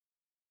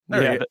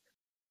There Yeah. he is.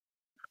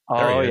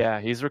 Oh he is. yeah,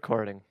 he's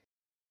recording.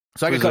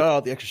 So I can Who's cut it? out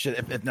all the extra shit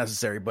if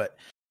necessary, but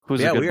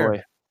Who's Yeah, a good we are-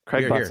 boy?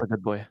 Craig we are Butt's here. a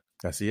good boy.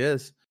 yes, he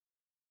is.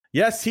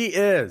 Yes, he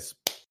is.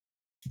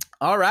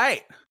 All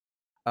right.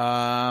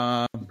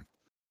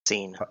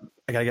 Scene.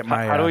 I gotta get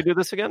my. How do we do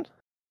this again?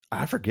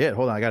 I forget.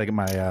 Hold on. I gotta get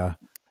my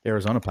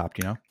Arizona popped.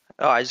 You know.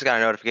 Oh, I just got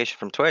a notification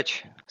from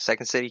Twitch.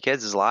 Second City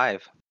Kids is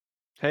live.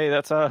 Hey,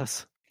 that's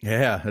us.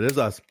 Yeah, it is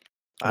us.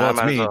 Well, I it's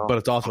might as me, well- but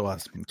it's also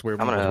us. It's weird.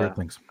 I'm One of those gonna- weird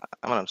things.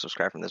 I'm gonna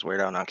unsubscribe from this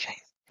weirdo. No, okay.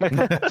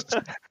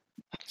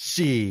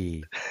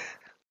 She.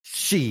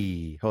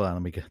 Hold on.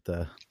 Let me get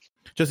the.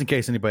 Just in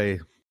case anybody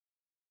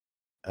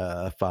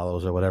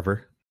follows or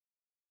whatever.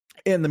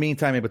 In the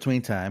meantime, in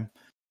between time.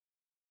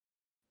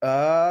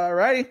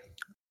 Alrighty.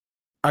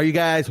 Are you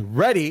guys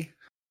ready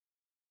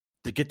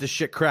to get this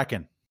shit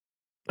cracking?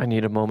 I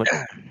need a moment.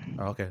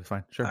 Oh, okay,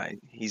 fine. Sure.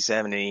 He's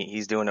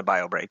doing a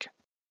bio break.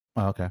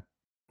 Oh, okay.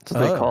 That's what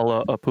they Oh. call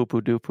a poo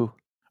poo doo poo.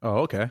 Oh,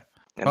 okay.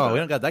 And, Oh, we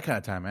don't got that kind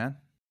of time, man.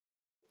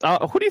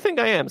 Who do you think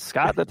I am,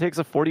 Scott? That takes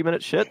a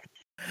 40-minute shit.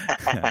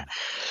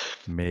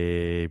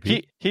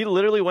 Maybe. He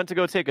literally went to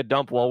go take a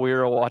dump while we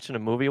were watching a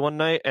movie one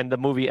night, and the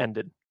movie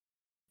ended.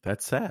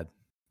 That's sad,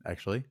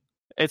 actually.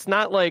 It's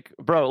not like,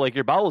 bro, like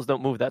your bowels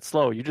don't move that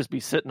slow. You just be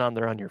sitting on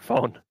there on your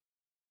phone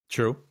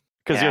True.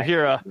 because Yeah. you'll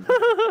hear a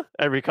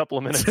every couple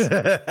of minutes.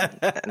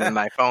 and then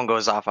my phone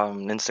goes off on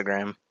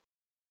Instagram.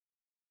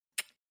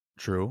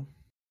 True.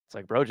 It's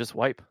like, bro, just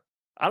wipe.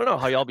 I don't know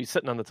how y'all be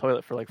sitting on the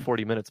toilet for like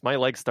 40 minutes. My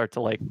legs start to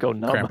like go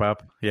numb. Cramp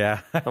up.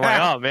 Yeah. I'm like,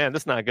 oh man,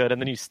 this is not good. And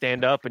then you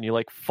stand up and you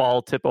like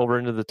tip over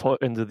into the tub,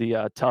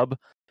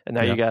 and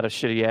now Yeah. you got a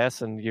shitty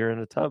ass and you're in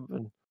a tub.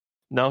 And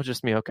no,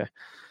 just me. Okay.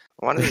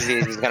 One of these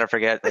days, he's gonna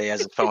forget that he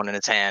has a phone in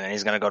his hand, and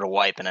he's gonna go to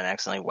wipe and then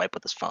accidentally wipe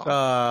with his phone.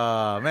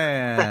 Oh,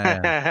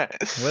 man.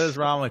 What is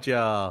wrong with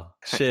y'all?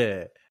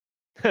 Shit.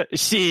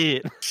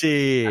 Shit.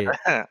 Shit.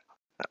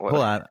 Hold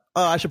on.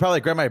 Oh, I should probably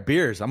grab my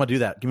beers. I'm going to do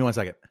that. Give me 1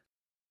 second.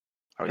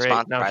 Are we Great.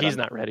 sponsored No, by he's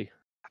them? not ready.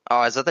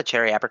 Oh, is that the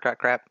cherry apricot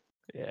crap?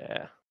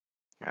 Yeah.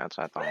 Yeah, that's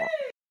what I thought.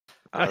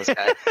 Oh, this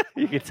guy.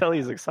 You can tell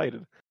he's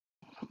excited.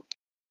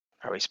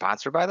 Are we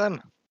sponsored by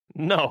them?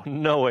 No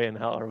way in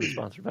hell are we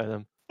sponsored by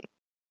them.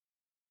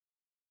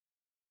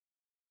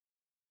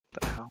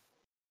 The hell?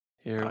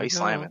 Here Oh, we he's go.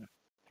 slamming.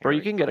 Bro,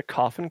 you can get a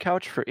coffin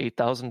couch for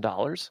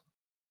 $8,000.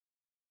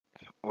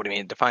 What do you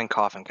mean? Define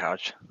coffin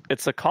couch.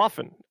 It's a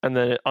coffin, and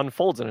then it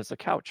unfolds, and it's a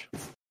couch.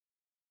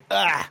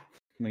 Ah!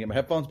 Let me get my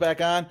headphones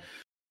back on.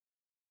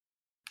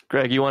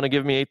 Greg, you want to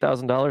give me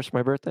 $8,000 for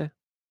my birthday?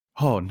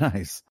 Oh,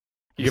 nice.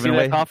 You Giving see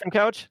away? that coffin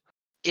couch?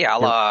 Yeah,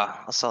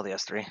 I'll sell the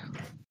S3.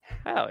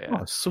 Hell yeah.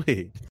 Oh,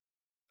 sweet.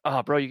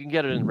 Oh, bro, you can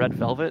get it in red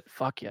velvet?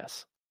 Fuck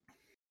yes.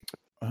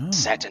 Oh.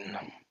 Satin.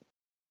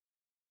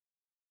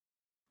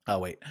 Oh,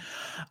 wait.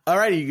 All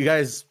righty, you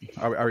guys.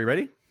 Are we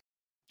ready?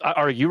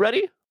 Are you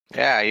ready?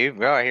 Yeah, you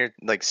go out here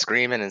like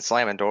screaming and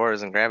slamming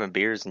doors and grabbing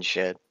beers and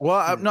shit.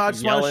 Well, no, I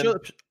just want to Yelling.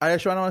 show. I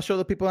just want to show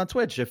the people on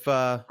Twitch if,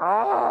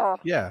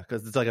 yeah,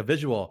 because it's like a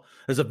visual.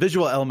 There's a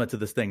visual element to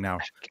this thing now.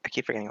 I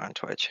keep forgetting you're on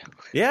Twitch.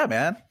 Yeah,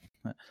 man.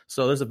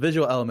 So there's a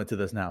visual element to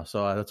this now.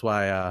 So that's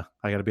why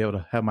I got to be able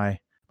to have my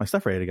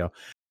stuff ready to go.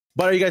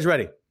 But are you guys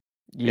ready?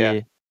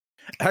 Yeah.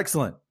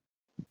 Excellent.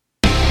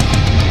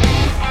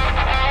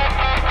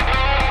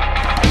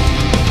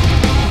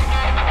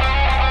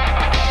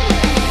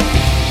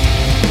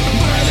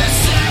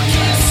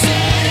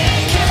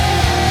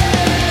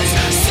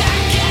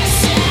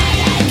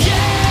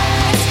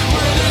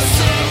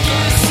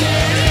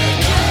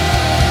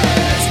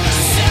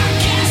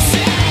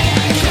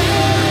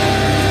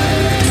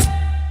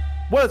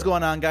 What is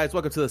going on, guys?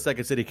 Welcome to the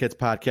Second City Kids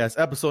podcast,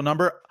 episode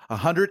number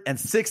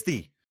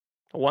 160.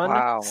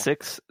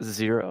 160.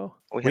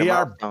 We hit We a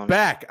are milestone.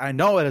 back. I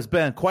know it has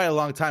been quite a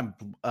long time,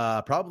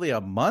 probably a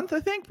month, I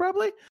think,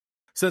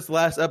 since the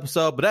last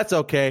episode, but that's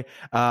okay.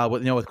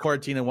 With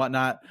quarantine and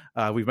whatnot,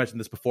 we've mentioned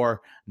this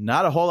before.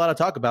 Not a whole lot to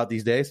talk about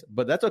these days,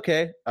 but that's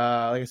okay.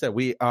 Like I said,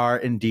 we are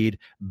indeed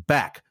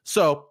back.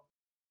 So,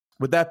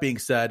 with that being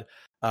said,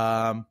 we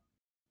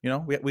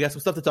got some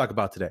stuff to talk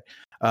about today.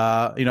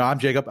 I'm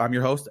Jacob. I'm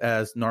your host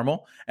as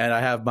normal, and I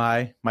have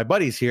my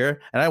buddies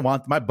here, and I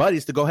want my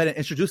buddies to go ahead and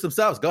introduce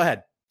themselves. Go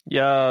ahead.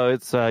 Yo,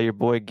 it's your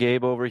boy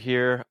Gabe over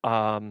here.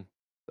 I'm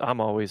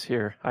always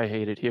here. I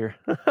hate it here.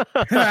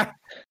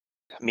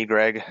 Me,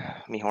 Greg.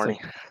 Me, horny.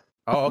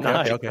 Oh, okay,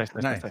 Nice, okay.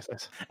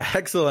 nice.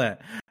 Excellent.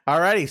 All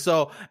righty.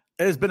 So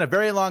it has been a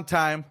very long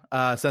time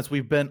since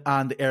we've been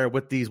on the air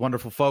with these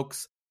wonderful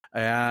folks.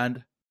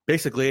 And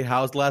basically,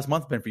 how's the last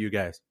month been for you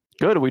guys?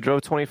 Good. We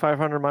drove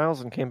 2,500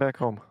 miles and came back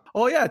home.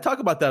 Oh, yeah. Talk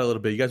about that a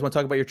little bit. You guys want to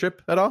talk about your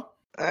trip at all?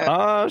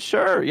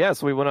 Sure. Yeah,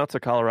 so we went out to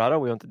Colorado.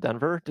 We went to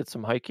Denver, did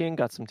some hiking,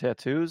 got some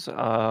tattoos.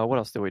 What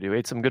else did we do?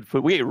 Ate some good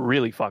food. We ate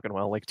really fucking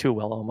well, like too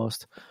well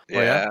almost.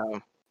 Yeah.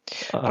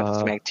 Went to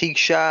some antique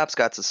shops,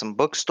 got to some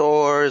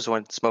bookstores,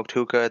 went and smoked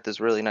hookah at this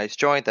really nice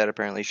joint that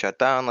apparently shut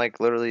down like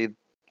literally,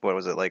 what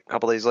was it, like a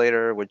couple days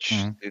later, which,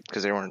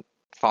 because they weren't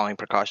following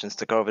precautions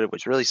to COVID,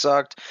 which really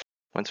sucked.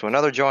 Went to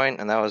another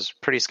joint, and that was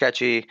pretty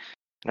sketchy.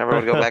 Never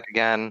would go back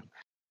again.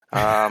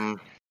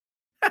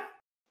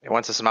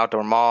 went to some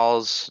outdoor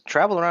malls,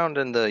 traveled around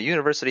in the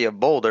University of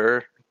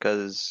Boulder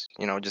because,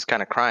 just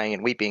kind of crying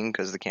and weeping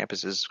because the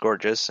campus is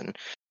gorgeous, and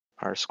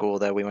our school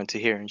that we went to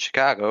here in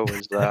Chicago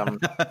was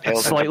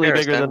slightly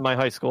bigger than my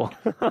high school.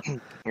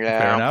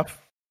 Yeah.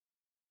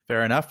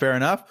 Fair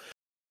enough.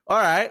 All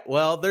right.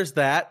 Well, there's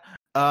that.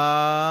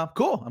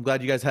 Cool. I'm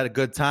glad you guys had a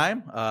good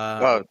time.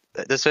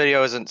 This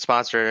video isn't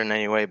sponsored in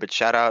any way, but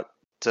shout out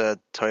to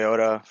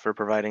Toyota for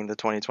providing the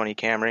 2020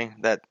 Camry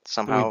that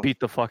somehow we beat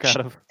the fuck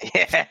out of.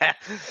 Yeah.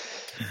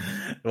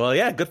 Well,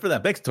 yeah, good for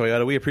them. Thanks,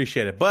 Toyota. We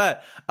appreciate it.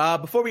 But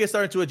before we get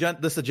started to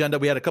this agenda,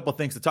 we had a couple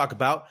things to talk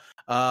about.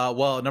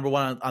 Well, number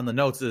one on the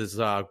notes is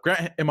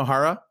Grant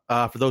Imahara.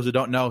 For those who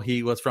don't know,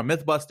 he was from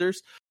Mythbusters.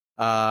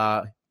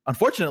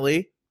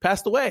 Unfortunately,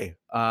 passed away.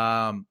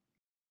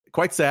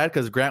 Quite sad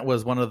because Grant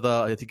was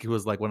I think he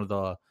was like one of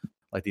the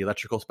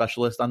electrical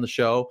specialist on the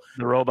show.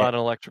 The robot and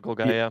electrical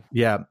guy, yeah.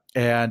 Yeah.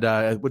 And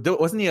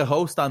wasn't he a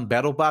host on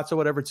BattleBots or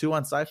whatever too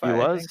on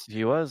Sci-Fi?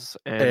 He was.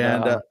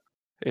 And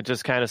it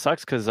just kind of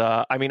sucks because,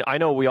 I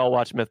know we all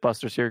watched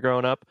Mythbusters here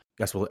growing up.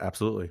 Yes, well,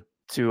 absolutely.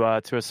 To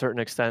a certain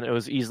extent, it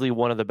was easily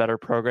one of the better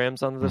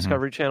programs on the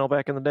Discovery Channel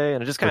back in the day.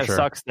 And it just kind of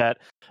sucks that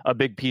a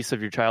big piece of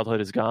your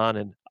childhood is gone.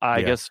 And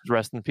I guess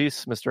rest in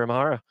peace, Mr.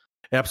 Imahara.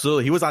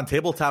 Absolutely. He was on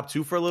Tabletop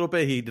too for a little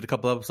bit. He did a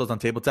couple episodes on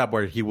Tabletop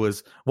where he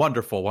was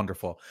wonderful.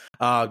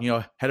 Had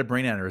a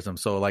brain aneurysm.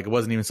 So it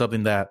wasn't even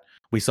something that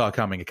we saw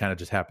coming. It kind of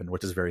just happened,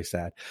 which is very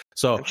sad.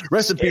 So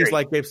rest in peace,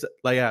 like Gabe said.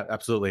 Yeah,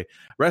 absolutely.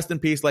 Rest in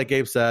peace, like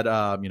Gabe said.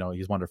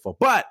 He's wonderful.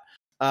 But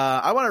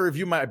I want to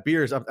review my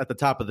beers up at the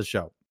top of the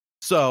show.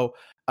 So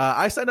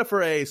I signed up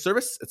for a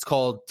service. It's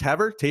called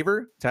Taver.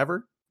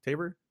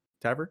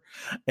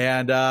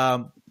 And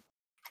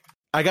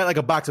I got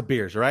a box of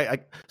beers,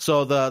 right?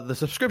 So the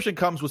subscription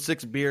comes with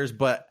 6 beers,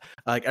 but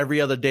every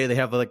other day they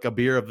have a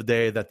beer of the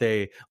day that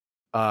they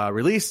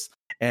release,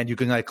 and you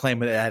can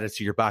claim it and add it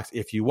to your box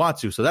if you want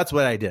to. So that's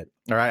what I did.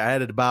 All right, I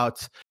added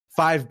about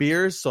 5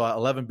 beers, so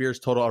 11 beers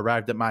total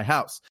arrived at my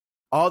house.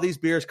 All these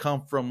beers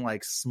come from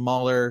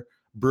smaller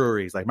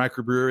breweries, like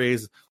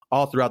microbreweries,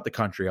 all throughout the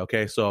country.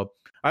 Okay, so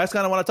I just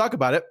kind of want to talk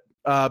about it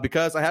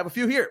because I have a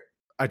few here.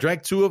 I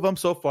drank 2 of them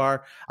so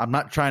far. I'm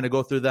not trying to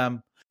go through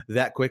them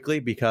that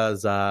quickly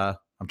because I'm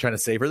trying to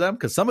savor them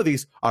because some of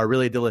these are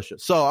really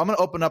delicious. So I'm going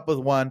to open up with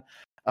one.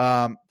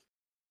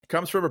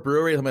 Comes from a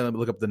brewery. Let me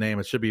look up the name.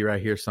 It should be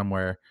right here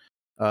somewhere.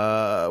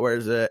 Where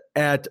is it?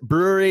 At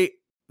Brewery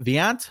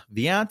Viant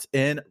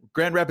in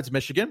Grand Rapids,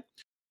 Michigan.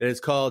 It is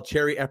called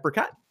Cherry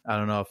Apricot. I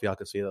don't know if y'all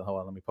can see that. Hold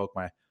on, let me poke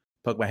my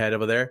head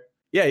over there.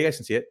 Yeah, you guys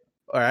can see it.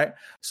 All right.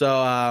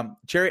 So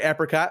Cherry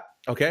Apricot.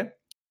 Okay.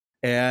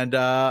 And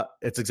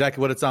it's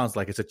exactly what it sounds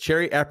like. It's a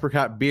cherry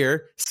apricot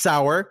beer,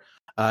 sour.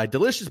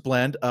 Delicious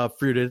blend of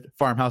fruited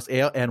farmhouse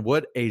ale and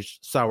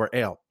wood-aged sour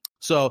ale.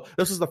 So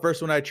this is the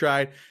first one I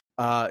tried.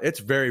 It's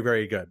very,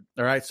 very good.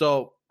 All right.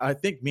 So I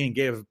think me and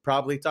Gabe have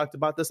probably talked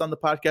about this on the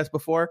podcast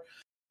before,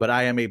 but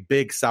I am a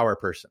big sour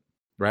person,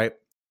 right?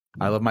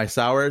 I love my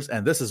sours,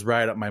 and this is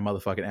right up my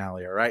motherfucking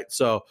alley. All right.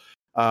 So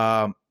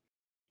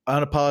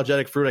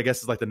Unapologetic Fruit, I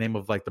guess, is the name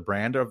of the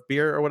brand of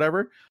beer or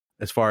whatever,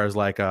 as far as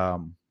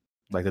the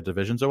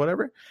divisions or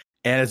whatever.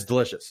 And it's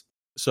delicious.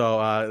 So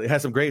it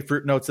has some great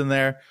fruit notes in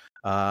there.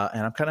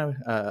 And I'm kind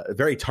of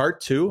very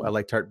tart too. I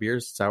like tart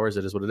beers, sours.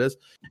 It is what it is.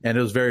 And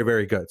it was very,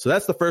 very good. So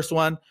that's the first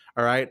one.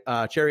 All right.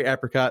 Cherry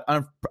Apricot,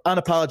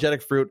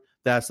 Unapologetic Fruit.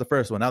 That's the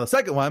first one. Now the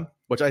second one,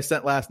 which I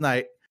sent last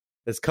night,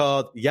 is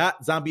called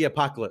Yacht Zombie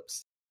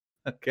Apocalypse.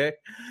 Okay.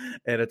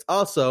 And it's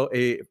also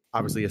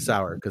obviously a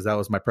sour because that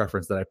was my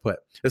preference that I put.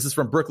 This is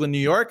from Brooklyn, New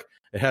York.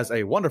 It has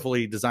a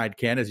wonderfully designed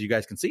can, as you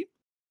guys can see.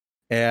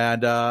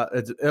 And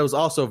it was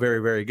also very,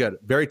 very good.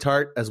 Very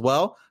tart as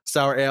well.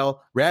 Sour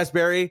ale,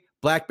 raspberry,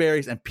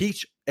 blackberries, and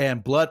peach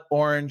and blood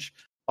orange,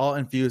 all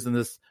infused in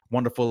this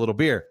wonderful little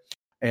beer.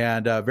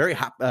 And very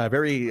hot,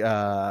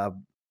 that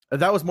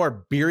was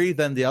more beery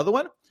than the other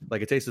one.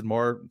 It tasted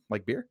more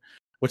like beer,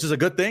 which is a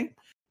good thing.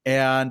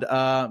 And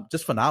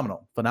just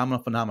phenomenal.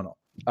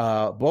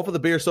 Both of the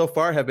beers so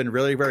far have been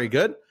really, very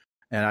good.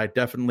 And I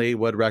definitely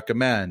would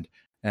recommend.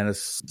 And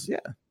it's,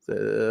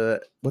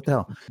 what the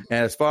hell?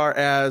 And as far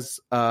as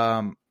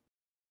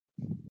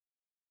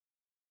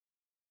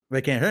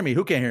they can't hear me.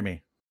 Who can't hear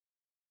me?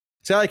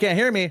 Sally can't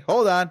hear me.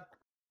 Hold on.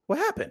 What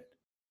happened?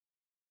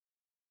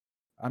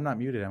 I'm not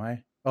muted, am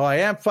I? Oh, I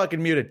am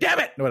fucking muted. Damn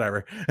it.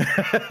 Whatever.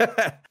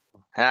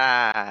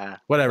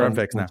 Whatever. I'm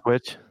fixed now.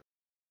 Twitch.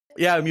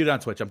 Yeah, I'm muted on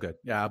Twitch. I'm good.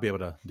 Yeah, I'll be able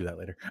to do that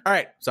later. All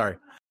right. Sorry.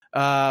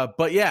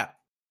 But yeah,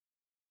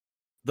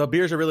 the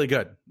beers are really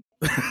good.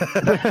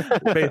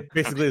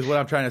 Basically is what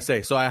I'm trying to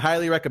say. So I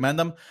highly recommend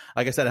them.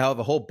 Like I said, I have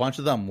a whole bunch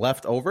of them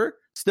left over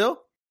still.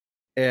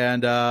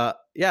 And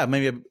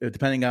maybe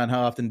depending on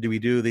how often do we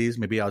do these,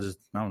 maybe I'll just,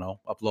 I don't know,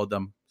 upload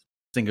them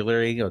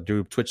singularly or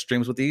do Twitch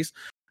streams with these.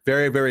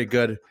 Very, very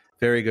good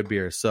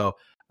beers. So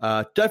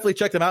definitely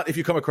check them out if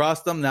you come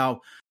across them.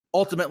 Now,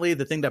 ultimately,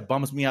 the thing that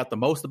bums me out the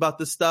most about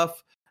this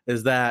stuff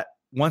is that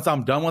once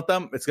I'm done with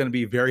them, it's going to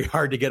be very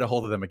hard to get a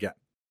hold of them again.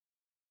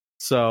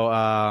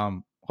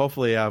 So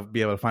hopefully I'll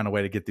be able to find a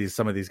way to get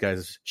some of these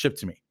guys shipped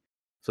to me.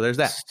 So there's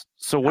that.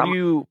 So what are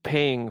you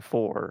paying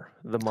for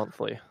the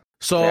monthly?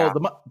 So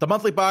the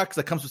monthly box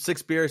that comes with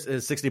 6 beers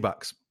is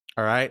 $60.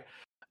 All right.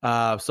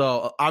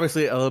 So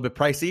obviously a little bit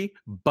pricey,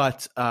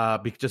 but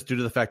just due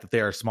to the fact that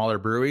they are smaller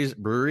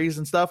breweries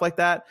and stuff like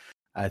that,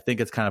 I think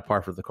it's kind of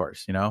par for the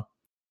course, you know?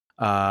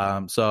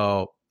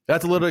 So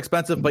that's a little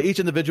expensive, but each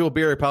individual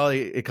beer,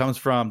 it comes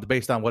from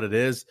based on what it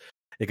is.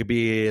 It could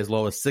be as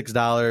low as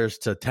 $6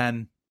 to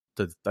 $10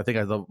 to, I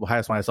think the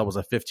highest one I saw was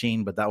a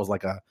 $15, but that was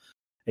like a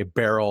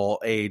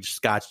barrel aged,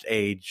 Scotch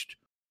aged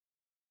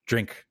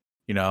drink,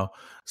 you know?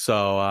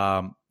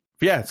 So,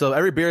 so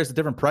every beer is a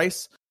different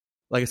price.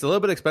 Like, it's a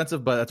little bit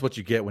expensive, but that's what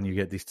you get when you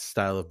get these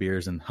style of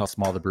beers and how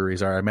small the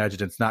breweries are. I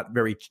imagine it's not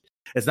very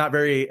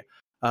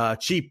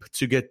cheap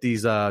to get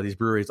these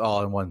breweries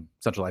all in one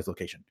centralized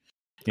location.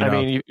 I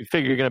mean, you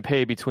figure you're going to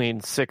pay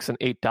between $6 and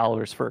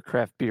 $8 for a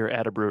craft beer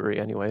at a brewery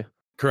anyway.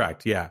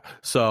 Correct. Yeah.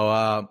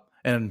 So,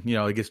 and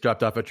it gets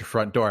dropped off at your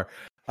front door.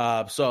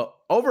 So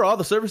overall,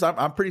 the service,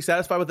 I'm pretty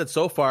satisfied with it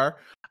so far.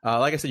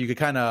 Like I said, you could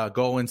kind of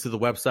go into the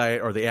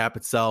website or the app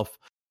itself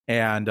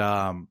and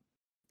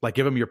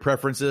give them your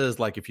preferences.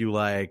 Like if you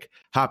like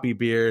hoppy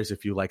beers,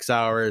 if you like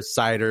sours,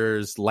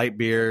 ciders, light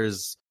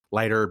beers,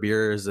 lighter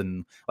beers,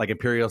 and like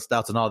imperial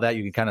stouts and all that,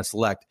 you can kind of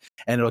select,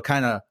 and it'll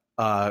kind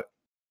of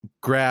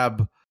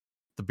grab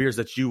the beers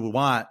that you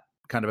want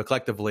kind of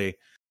collectively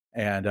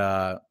and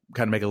kind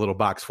of make a little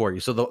box for you.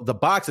 So the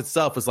box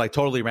itself is like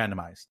totally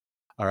randomized.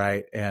 All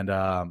right. And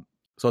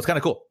so it's kind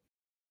of cool.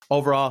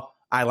 Overall,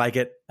 I like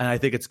it, and I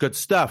think it's good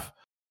stuff.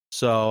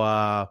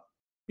 So,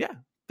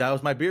 that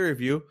was my beer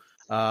review.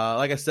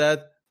 Like I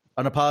said,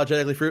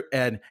 Unapologetically Fruit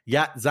and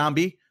Yacht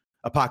Zombie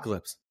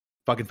Apocalypse.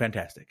 Fucking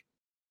fantastic.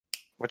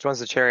 Which one's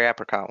the cherry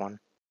apricot one?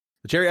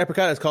 The cherry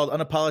apricot is called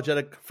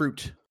Unapologetic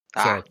Fruit.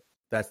 So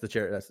that's the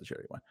cherry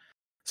one.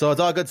 So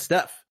it's all good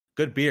stuff.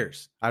 Good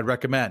beers. I'd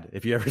recommend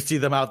if you ever see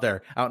them out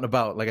there, out and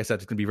about. Like I said,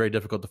 it's going to be very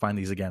difficult to find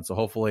these again. So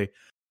hopefully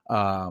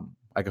I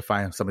could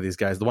find some of these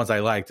guys, the ones I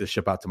like, to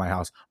ship out to my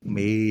house.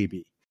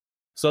 Maybe.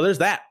 So there's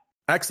that.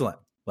 Excellent.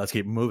 Let's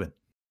keep moving.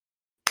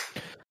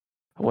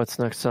 What's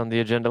next on the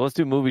agenda? Let's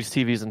do movies,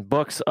 TVs, and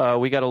books.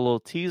 We got a little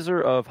teaser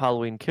of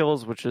Halloween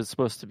Kills, which is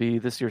supposed to be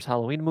this year's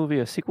Halloween movie,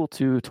 a sequel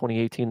to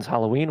 2018's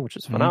Halloween, which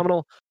is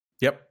phenomenal.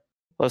 Yep.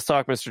 Let's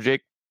talk, Mr.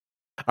 Jake.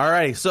 All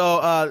right. So,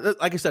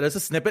 like I said, it's a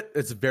snippet.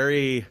 It's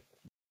very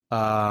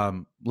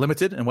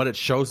limited in what it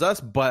shows us,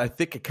 but I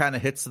think it kind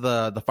of hits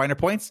the finer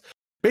points.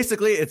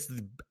 Basically, it's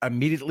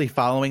immediately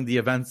following the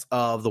events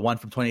of the one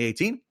from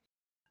 2018.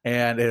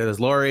 And it is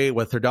Laurie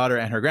with her daughter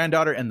and her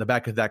granddaughter in the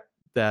back of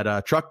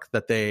that truck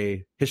that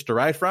they hitched a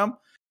ride from.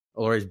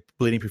 Laurie's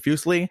bleeding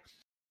profusely.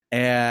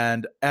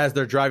 And as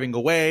they're driving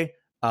away,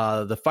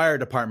 the fire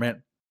department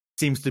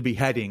seems to be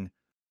heading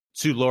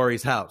to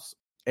Laurie's house.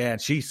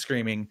 And she's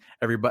screaming,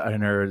 everybody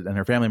and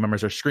her family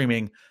members are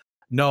screaming,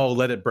 "No,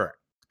 let it burn,"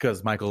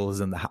 because Michael is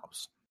in the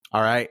house.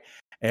 All right.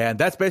 And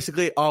that's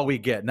basically all we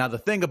get. Now, the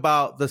thing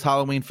about this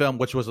Halloween film,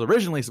 which was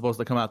originally supposed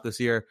to come out this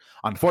year,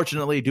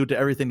 unfortunately, due to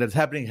everything that's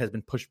happening, has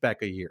been pushed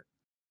back a year.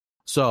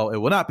 So it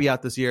will not be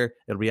out this year.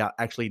 It'll be out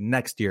actually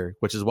next year,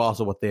 which is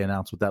also what they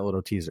announced with that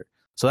little teaser.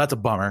 So that's a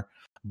bummer.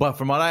 But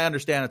from what I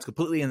understand, it's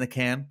completely in the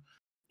can.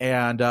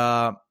 And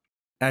I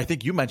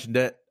think you mentioned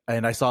it,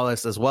 and I saw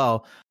this as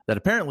well, that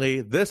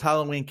apparently this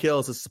Halloween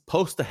Kills is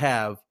supposed to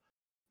have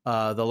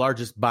the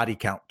largest body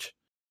count.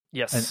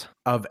 Yes.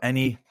 Of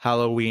any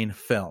Halloween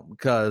film.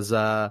 Because,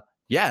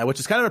 which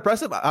is kind of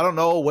impressive. I don't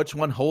know which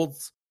one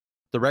holds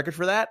the record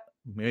for that.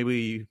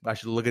 Maybe I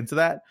should look into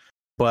that.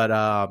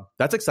 But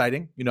that's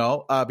exciting,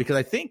 because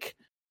I think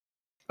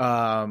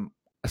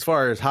as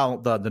far as how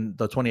the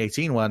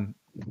 2018 one,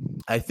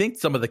 I think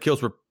some of the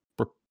kills were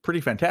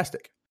pretty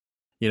fantastic.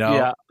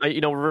 Yeah, we're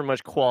very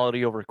much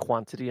quality over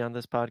quantity on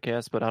this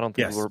podcast, but I don't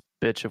think we're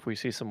bitch if we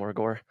see some more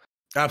gore.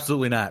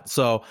 Absolutely not.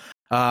 So,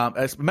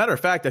 as a matter of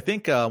fact, I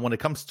think when it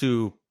comes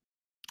to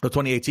the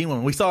 2018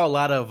 one, we saw a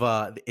lot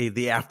of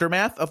the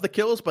aftermath of the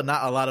kills, but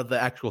not a lot of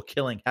the actual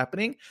killing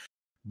happening.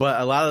 But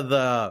a lot of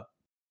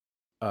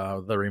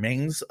the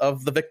remains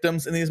of the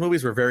victims in these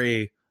movies were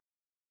very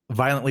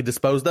violently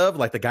disposed of,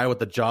 like the guy with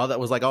the jaw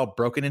that was like all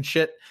broken and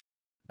shit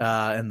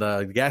in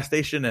the gas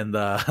station, and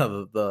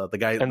the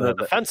guy and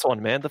the fence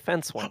one, man, the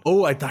fence one.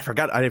 Oh, I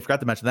forgot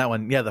to mention that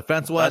one. Yeah, the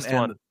fence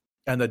one,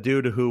 and the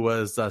dude who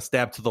was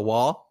stabbed to the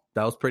wall.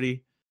 That was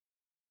pretty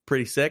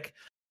sick.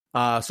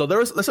 So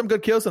there's some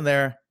good kills in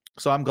there.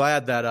 So I'm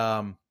glad that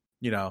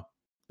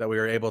that we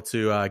were able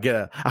to get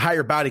a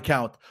higher body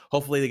count.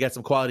 Hopefully they get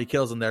some quality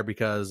kills in there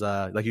because,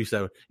 like you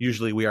said,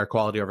 usually we are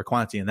quality over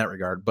quantity in that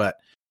regard. But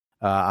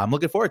I'm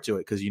looking forward to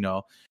it because,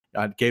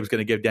 Gabe's going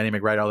to give Danny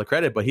McBride all the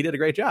credit, but he did a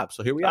great job.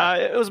 So here we are.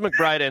 It was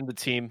McBride and the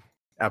team.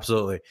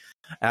 Absolutely.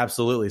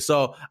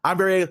 So I'm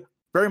very,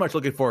 very much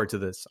looking forward to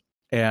this.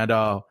 And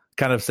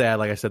kind of sad,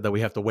 like I said, that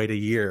we have to wait a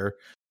year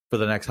for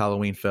the next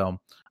Halloween film.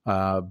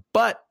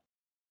 But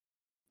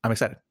I'm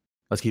excited.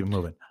 Let's keep it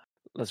moving.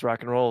 Let's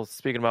rock and roll.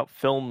 Speaking about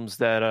films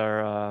that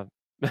are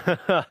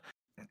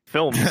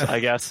films, I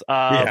guess.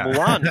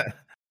 Mulan.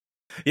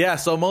 Yeah,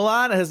 so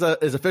Mulan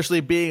is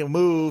officially being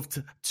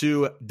moved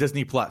to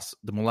Disney Plus.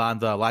 The Mulan,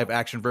 the live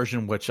action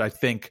version, which I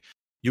think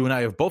you and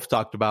I have both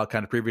talked about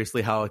kind of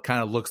previously, how it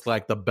kind of looks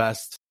like the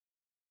best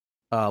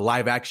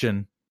live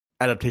action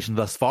adaptation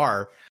thus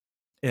far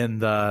in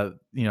the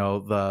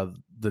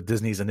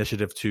Disney's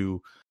initiative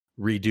to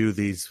redo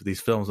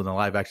these films in a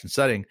live action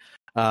setting,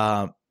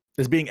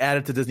 is being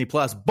added to Disney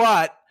Plus,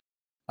 but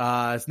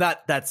it's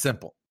not that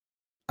simple.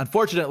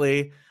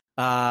 Unfortunately,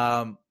 they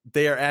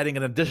are adding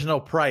an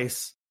additional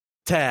price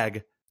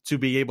tag to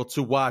be able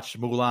to watch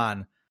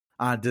Mulan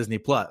on Disney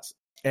Plus.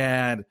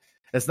 And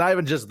it's not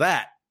even just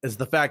that. It's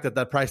the fact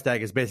that price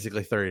tag is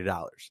basically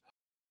 $30.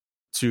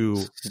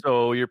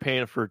 So you're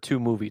paying for 2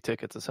 movie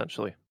tickets,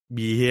 essentially.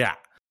 Yeah.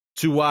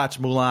 To watch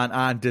Mulan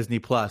on Disney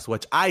Plus,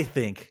 which I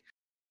think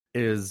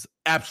is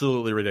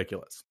absolutely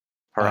ridiculous.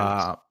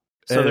 So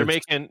they're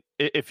making,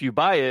 if you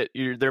buy it,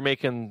 they're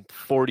making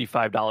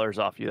 $45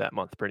 off you that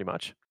month, pretty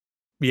much.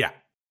 Yeah.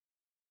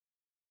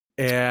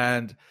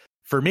 And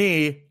for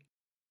me,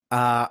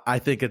 I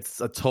think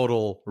it's a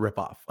total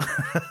ripoff.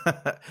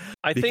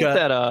 I think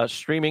that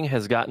streaming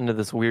has gotten to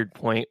this weird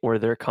point where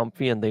they're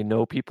comfy and they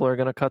know people are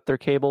going to cut their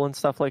cable and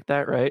stuff like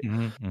that, right?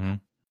 Mm-hmm.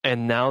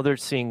 And now they're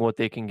seeing what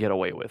they can get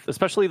away with,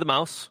 especially the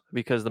mouse,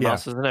 because the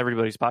mouse is in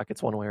everybody's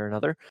pockets one way or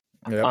another.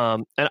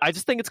 Yep. And I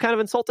just think it's kind of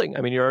insulting.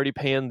 I mean, you're already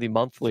paying the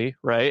monthly,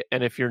 right?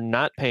 And if you're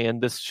not paying,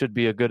 this should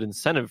be a good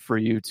incentive for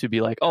you to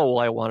be like, oh, well,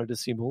 I wanted to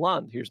see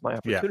Mulan. Here's my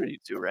opportunity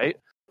to, right?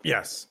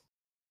 Yes.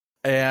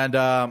 And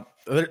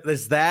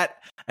there's that.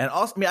 And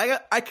also, I mean,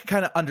 I can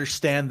kind of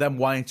understand them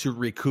wanting to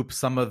recoup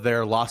some of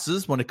their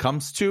losses when it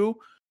comes to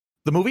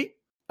the movie.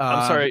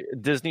 I'm sorry,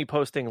 Disney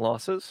posting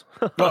losses?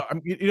 Well,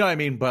 you know what I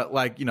mean? But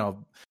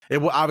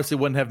it obviously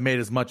wouldn't have made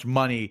as much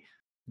money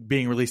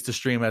being released to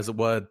stream as it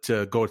would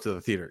to go to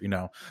the theater,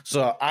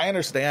 So I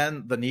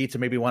understand the need to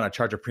maybe want to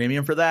charge a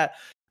premium for that.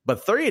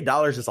 But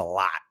 $38 is a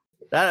lot.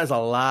 That is a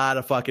lot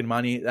of fucking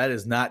money. That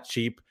is not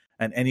cheap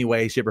in any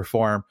way, shape, or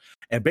form.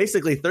 And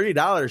basically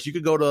 $30, you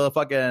could go to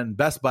fucking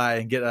Best Buy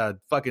and get a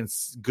fucking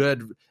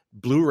good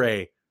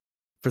Blu-ray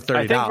for $30.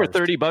 I think for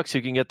 $30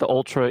 you can get the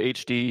Ultra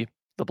HD,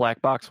 the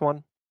black box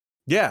one.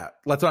 Yeah,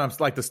 that's what I'm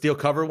like, the steel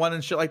cover one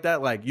and shit like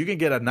that. Like you can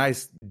get a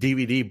nice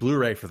DVD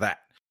Blu-ray for that.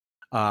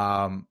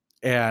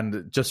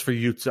 And just for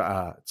you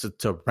to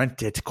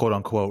rent it, quote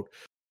unquote,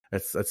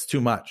 it's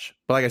too much.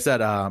 But like I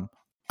said,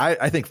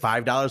 I think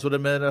 $5 would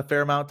have been a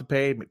fair amount to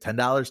pay,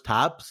 $10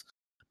 tops.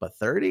 But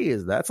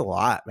 $30 that's a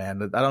lot,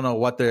 man. I don't know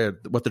what they're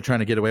trying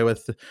to get away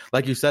with.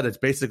 Like you said, it's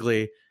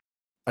basically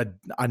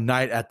a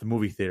night at the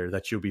movie theater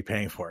that you'll be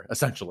paying for,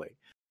 essentially.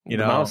 The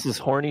mouse is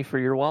horny for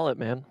your wallet,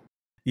 man.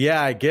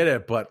 Yeah, I get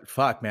it, but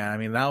fuck, man. I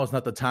mean, now is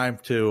not the time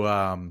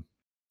to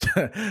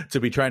to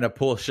be trying to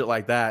pull shit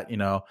like that,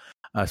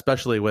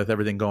 especially with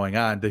everything going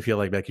on. They feel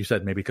like you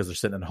said, maybe because they're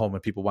sitting at home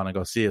and people want to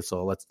go see it.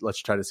 So let's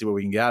try to see what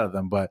we can get out of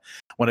them. But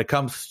when it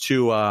comes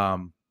to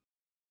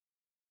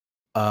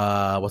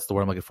what's the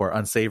word I'm looking for?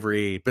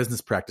 Unsavory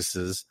business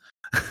practices.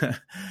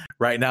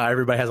 Right now,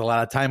 everybody has a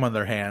lot of time on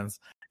their hands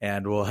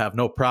and will have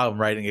no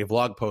problem writing a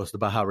blog post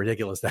about how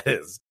ridiculous that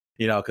is.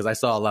 Because I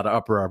saw a lot of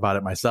uproar about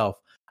it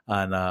myself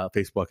on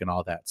Facebook and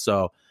all that.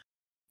 So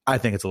I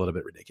think it's a little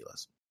bit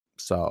ridiculous.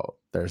 So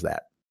there's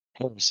that.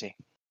 Heresy.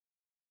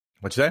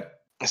 What'd you say?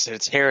 I said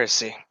it's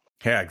heresy.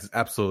 Yeah,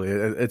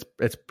 absolutely.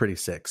 It's pretty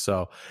sick.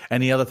 So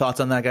any other thoughts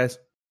on that, guys?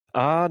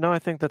 No, I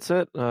think that's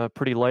it.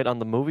 Pretty light on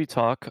the movie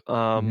talk.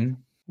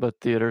 But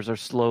theaters are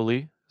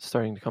slowly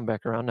starting to come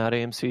back around. Not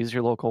AMC's,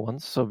 your local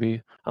ones. So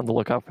be on the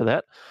lookout for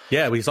that.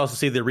 Yeah, we also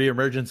see the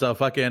reemergence of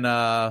fucking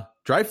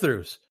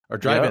drive-thrus or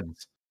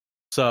drive-ins.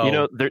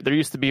 So there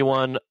used to be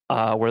one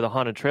where the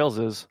Haunted Trails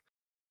is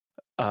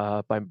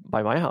by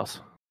my house.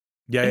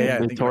 Yeah.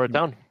 They tore it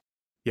down.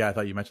 Yeah, I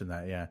thought you mentioned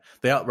that.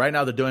 Yeah, right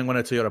now they're doing one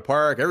at Toyota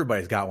Park.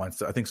 Everybody's got one.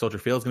 So I think Soldier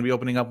Field's going to be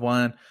opening up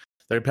one.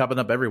 They're popping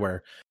up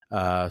everywhere.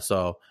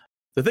 So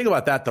the thing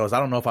about that though is I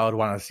don't know if I would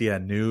want to see a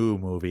new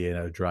movie in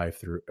a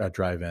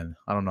drive-in.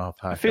 I don't know if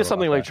I feel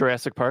something like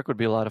Jurassic Park would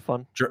be a lot of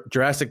fun.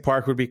 Jurassic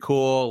Park would be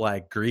cool,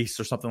 like Grease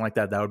or something like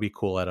that. That would be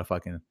cool at a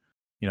fucking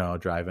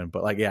drive-in.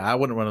 But I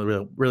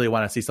wouldn't really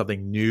want to see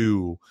something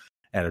new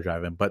at a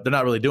drive-in. But they're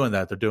not really doing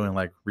that. They're doing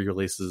like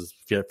re-releases,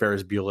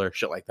 Ferris Bueller,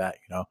 shit like that.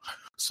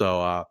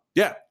 So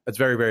it's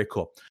very, very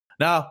cool.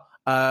 Now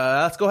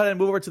let's go ahead and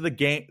move over to the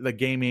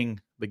gaming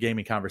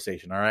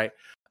conversation. All right,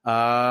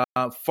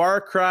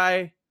 Far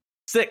Cry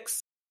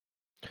 6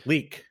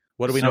 leak.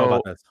 What do we know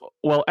about this?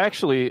 Well,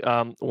 actually,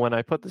 when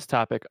I put this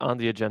topic on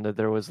the agenda,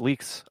 there was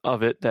leaks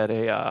of it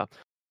that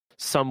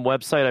some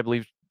website, I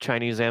believe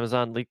Chinese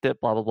Amazon, leaked it,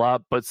 blah blah blah.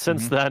 But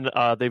since then,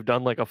 they've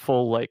done like a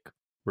full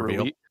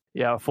reveal.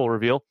 A full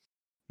reveal.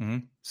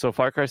 Mm-hmm. So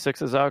Far Cry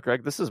 6 is out.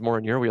 Greg, this is more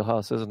in your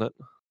wheelhouse, isn't it?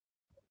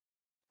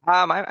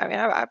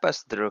 I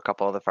busted through a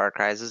couple of the Far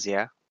Cry's,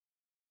 yeah.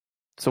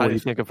 So what do you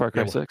think of Far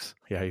Cry 6?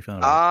 Yeah, how you feeling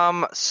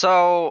about it?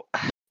 So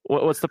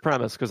what's the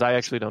premise? Because I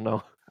actually don't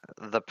know.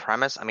 The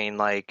premise, I mean,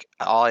 like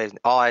all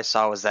I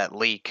saw was that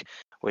leak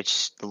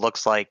which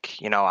looks like,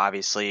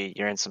 obviously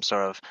you're in some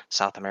sort of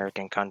South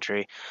American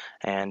country,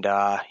 and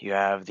you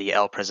have the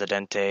El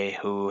Presidente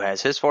who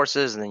has his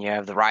forces, and then you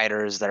have the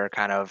rioters that are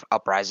kind of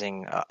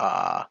uprising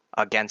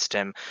against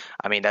him.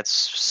 I mean, that's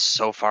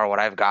so far what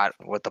I've got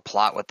with the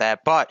plot with that,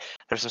 but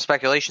there's some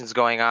speculations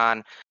going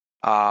on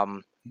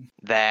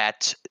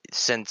that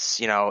since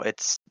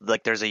it's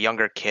like there's a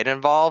younger kid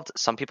involved,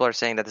 some people are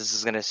saying that this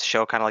is going to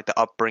show kind of like the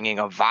upbringing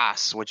of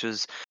Voss, which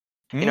was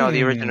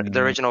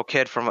the original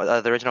kid from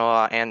the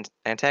original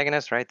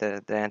antagonist, right?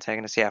 The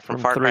antagonist, yeah, from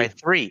Far Cry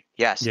 3.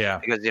 Yes, yeah,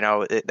 because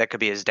that could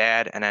be his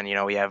dad, and then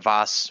we have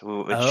Voss,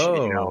 which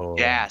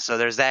yeah. So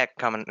there's that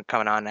coming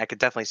on. I could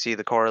definitely see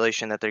the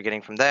correlation that they're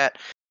getting from that.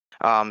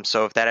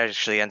 So if that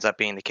actually ends up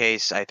being the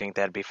case, I think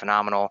that'd be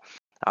phenomenal.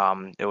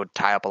 It would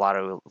tie up a lot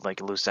of like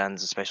loose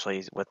ends,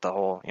 especially with the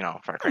whole,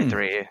 Far Cry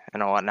 3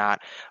 and whatnot.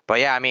 But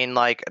yeah, I mean,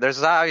 like,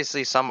 there's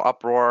obviously some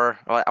uproar.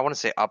 Well, I wouldn't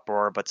say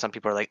uproar, but some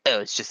people are like,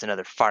 oh, it's just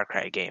another Far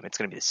Cry game. It's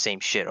going to be the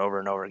same shit over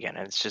and over again.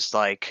 And it's just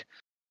like,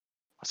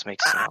 let's make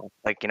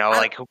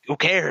who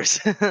cares?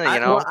 I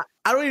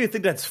don't even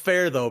think that's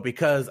fair, though,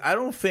 because I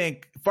don't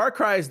think Far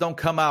Cries don't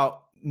come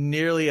out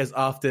nearly as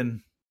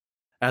often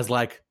as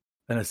like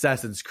an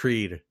Assassin's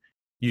Creed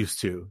used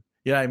to.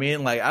 You know what I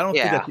mean? Like, I don't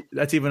think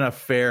that's even a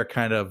fair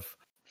kind of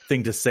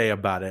thing to say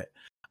about it.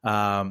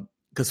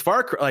 Because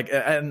Far Cry, like,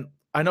 and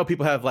I know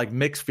people have like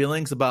mixed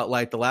feelings about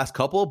like the last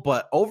couple,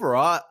 but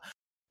overall,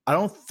 I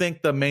don't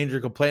think the major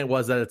complaint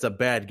was that it's a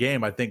bad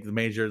game. I think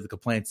the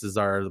complaints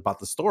are about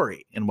the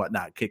story and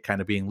whatnot,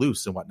 kind of being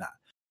loose and whatnot.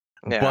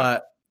 Yeah.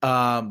 But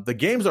the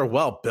games are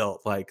well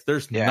built. Like,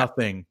 there's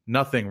nothing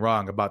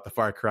wrong about the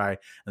Far Cry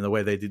and the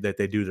way they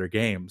do their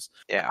games.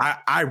 Yeah,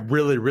 I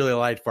really, really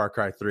liked Far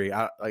Cry 3.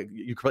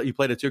 You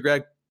played it too,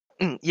 Greg?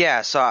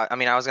 Yeah, so I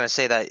mean, I was gonna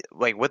say that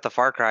like with the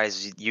Far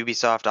Cries,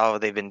 Ubisoft, all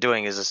they've been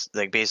doing is just,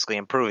 like basically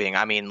improving.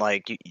 I mean,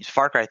 like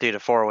Far Cry 3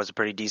 to 4 was a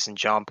pretty decent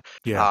jump.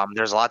 Yeah.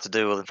 There's a lot to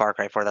do with Far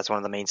Cry 4. That's one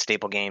of the main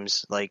staple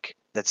games like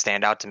that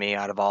stand out to me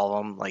out of all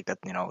of them. Like that,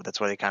 that's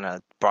where they kind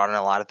of brought in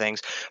a lot of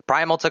things.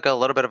 Primal took a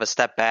little bit of a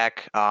step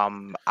back.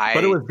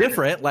 But it was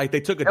different. Like they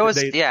took it.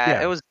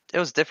 It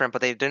was different,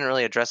 but they didn't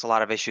really address a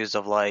lot of issues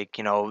of like,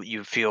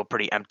 you feel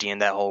pretty empty in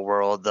that whole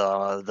world.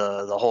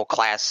 The whole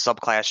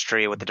subclass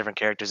tree with the different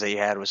characters that you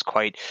had was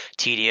quite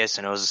tedious,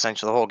 and it was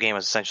essentially the whole game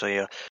was essentially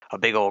a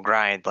big old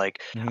grind.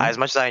 Like as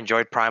much as I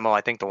enjoyed Primal,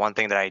 I think the one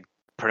thing that I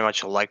pretty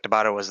much liked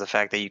about it was the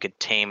fact that you could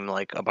tame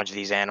like a bunch of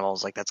these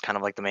animals. Like that's kind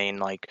of like the main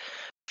like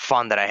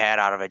fun that I had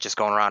out of it, just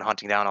going around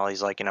hunting down all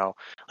these like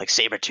like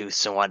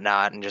saber-tooths and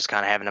whatnot, and just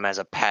kind of having them as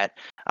a pet.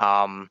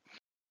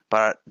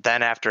 But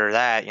then after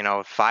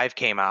that, 5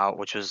 came out,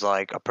 which was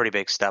like a pretty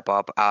big step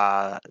up.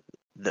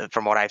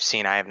 From what I've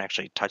seen, I haven't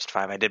actually touched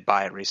 5. I did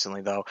buy it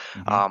recently though.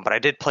 But I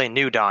did play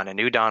New Dawn, and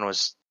New Dawn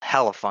was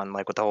hella fun,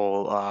 like with the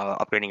whole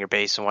upgrading your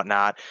base and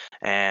whatnot,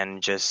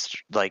 and just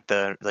like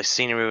the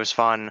scenery was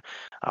fun.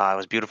 It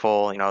was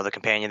beautiful. The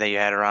companion that you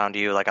had around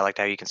you, like I liked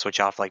how you can switch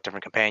off like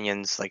different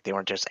companions. Like they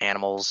weren't just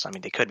animals. I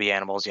mean, they could be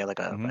animals. Yeah, like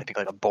I think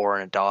like a boar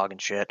and a dog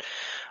and shit.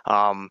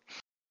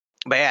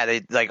 But yeah,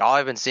 they like all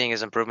I've been seeing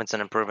is improvements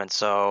and improvements.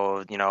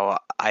 So,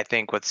 I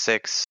think with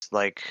 6,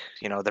 like,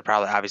 they're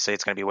probably obviously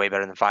it's going to be way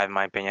better than 5 in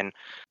my opinion.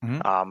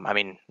 I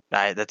mean,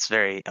 that's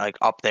very like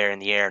up there in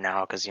the air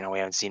now because, we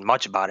haven't seen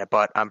much about it,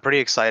 but I'm pretty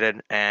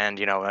excited. And,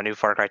 a new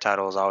Far Cry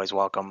title is always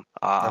welcome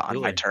on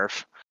my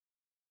turf.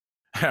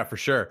 Yeah, for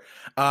sure.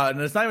 And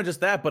it's not even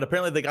just that, but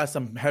apparently they got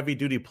some heavy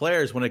duty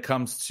players when it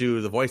comes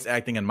to the voice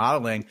acting and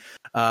modeling.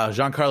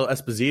 Giancarlo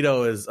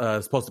Esposito is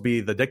supposed to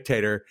be the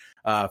dictator.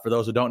 For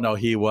those who don't know,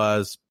 he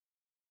was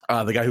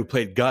the guy who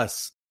played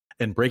Gus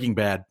in Breaking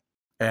Bad.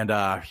 And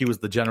he was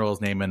the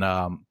general's name in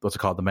what's it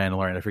called? The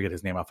Mandalorian. I forget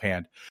his name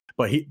offhand.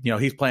 But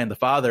he's playing the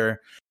father.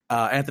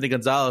 Anthony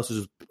Gonzalez,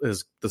 who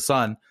is the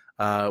son,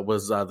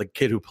 was the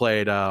kid who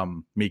played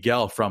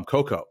Miguel from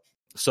Coco.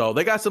 So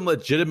they got some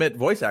legitimate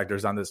voice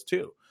actors on this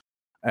too,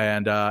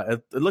 and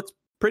it looks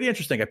pretty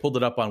interesting. I pulled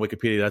it up on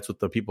Wikipedia. That's what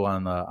the people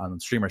on the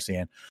stream are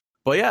seeing.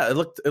 But yeah,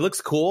 it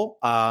looks cool.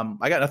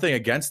 I got nothing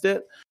against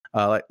it.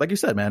 Like you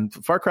said, man,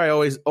 Far Cry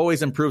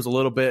always improves a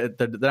little bit.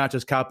 They're not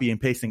just copy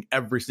and pasting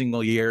every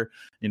single year.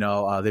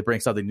 They bring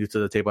something new to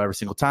the table every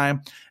single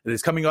time. It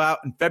is coming out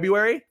in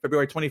February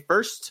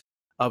 21st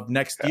of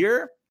next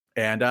year,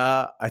 and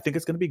I think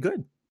it's going to be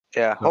good.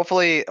 Yeah,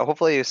 hopefully,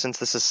 since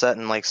this is set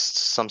in like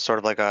some sort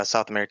of like a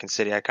South American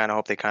city, I kind of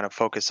hope they kind of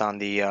focus on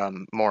the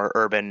more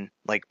urban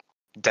like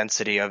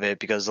density of it,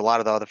 because a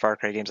lot of the other Far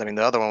Cry games, I mean,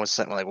 the other one was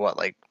set in like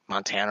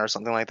Montana or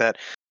something like that,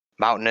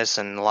 mountainous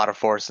and a lot of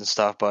forests and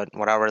stuff. But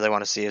what I really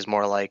want to see is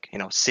more like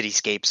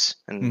cityscapes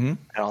and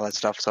all that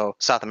stuff. So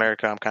South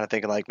America, I'm kind of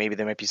thinking like maybe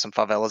there might be some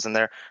favelas in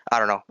there. I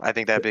don't know. I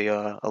think that'd be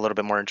a little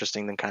bit more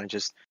interesting than kind of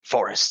just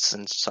forests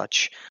and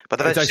such. But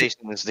the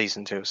vegetation is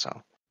decent too.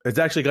 So. It's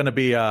actually going to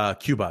be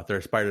Cuba. They're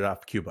inspired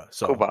off Cuba.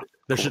 So Cuba.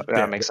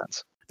 That makes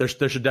sense. There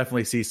should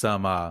definitely see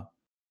some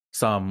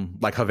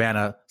like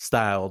Havana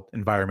styled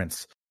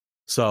environments.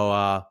 So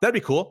that'd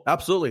be cool.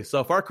 Absolutely.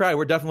 So Far Cry,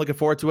 we're definitely looking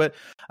forward to it.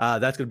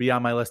 That's going to be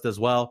on my list as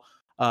well.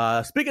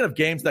 Speaking of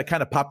games that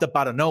kind of popped up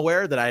out of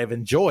nowhere that I have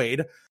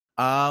enjoyed,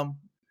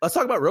 let's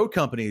talk about Rogue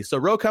Company. So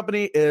Rogue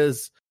Company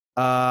is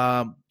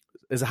Hi-Rez's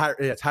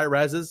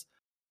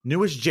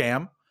newest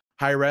jam.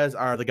 Hi-Rez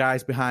are the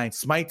guys behind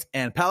Smite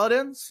and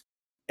Paladins,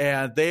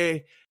 and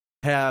they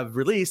have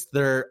released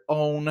their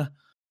own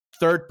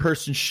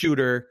third-person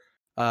shooter,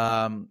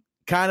 kind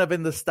of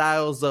in the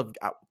styles of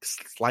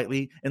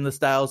slightly in the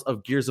styles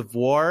of Gears of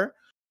War,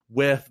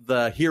 with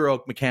the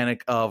hero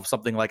mechanic of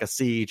something like a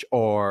Siege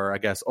or I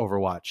guess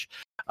Overwatch,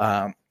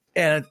 and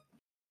a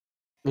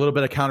little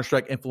bit of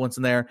Counter-Strike influence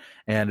in there.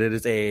 And it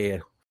is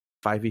a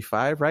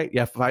 5v5, right?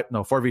 Yeah,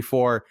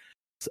 4v4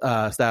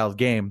 style of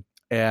game.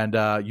 And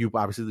you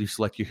obviously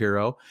select your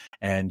hero,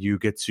 and you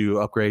get to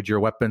upgrade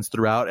your weapons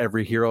throughout.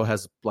 Every hero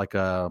has like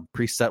a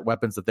preset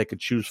weapons that they could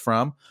choose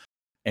from,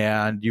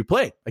 and you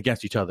play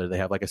against each other. They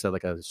have, like I said,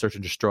 like a search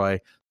and destroy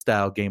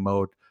style game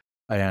mode,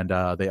 and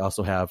they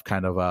also have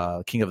kind of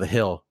a King of the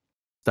Hill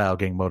style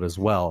game mode as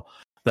well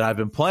that I've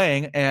been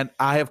playing, and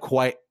I have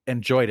quite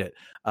enjoyed it.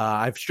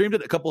 I've streamed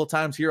it a couple of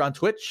times here on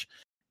Twitch,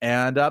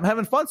 and I'm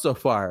having fun so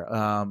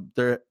far.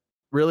 There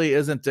really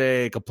isn't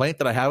a complaint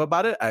that I have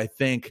about it. I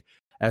think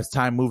as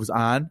time moves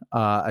on,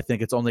 I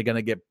think it's only going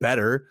to get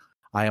better.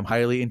 I am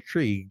highly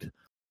intrigued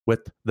with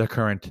the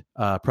current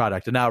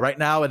product. And now, right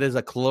now, it is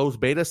a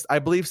closed beta, I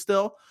believe,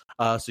 still.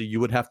 So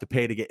you would have to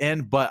pay to get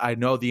in. But I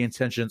know the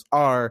intentions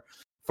are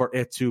for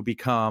it to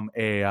become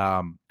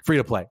a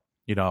free-to-play,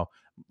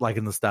 like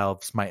in the style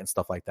of Smite and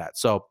stuff like that.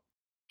 So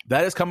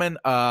that is coming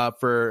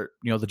for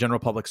the general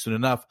public soon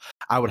enough.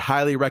 I would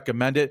highly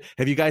recommend it.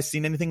 Have you guys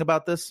seen anything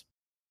about this?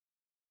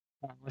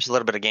 There's a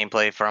little bit of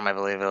gameplay from, I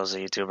believe it was a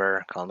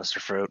YouTuber called Mr.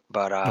 Fruit,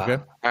 but Okay. I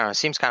don't know, it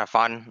seems kind of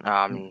fun.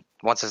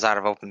 Once it's out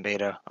of open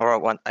beta,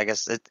 or I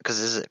guess because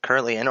is it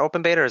currently in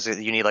open beta, or is it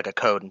you need like a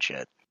code and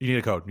shit? You need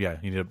a code, yeah.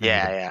 You need to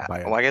Yeah.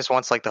 buy it. Well, I guess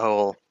once like that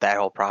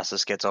whole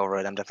process gets over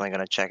it, I'm definitely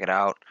gonna check it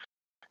out,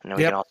 and then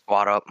we can all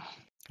squad up.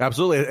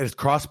 Absolutely, it's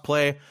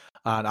cross-play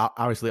on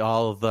obviously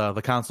all of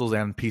the consoles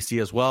and PC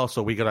as well,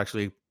 so we could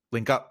actually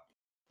link up.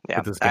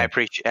 Yeah, I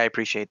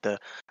appreciate the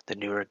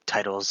newer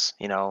titles.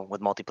 With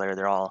multiplayer,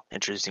 they're all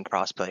introducing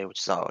crossplay, which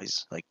is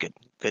always like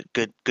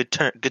good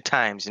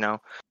times.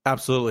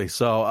 Absolutely.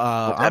 So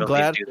I'm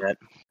glad,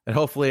 and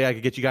hopefully I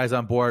could get you guys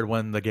on board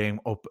when the game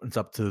opens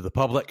up to the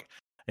public.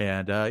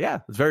 And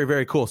it's very,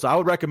 very cool. So I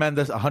would recommend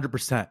this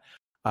 100%.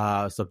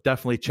 So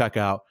definitely check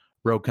out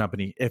Rogue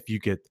Company if you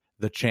get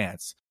the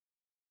chance.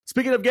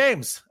 Speaking of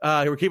games,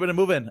 we're keeping it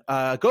moving.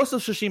 Ghost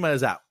of Tsushima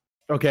is out.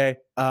 Okay.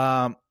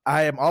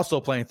 I am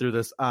also playing through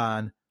this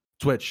on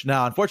Twitch.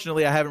 Now,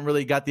 unfortunately, I haven't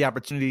really got the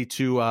opportunity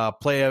to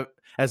play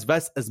as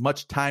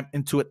much time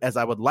into it as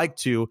I would like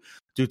to,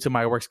 due to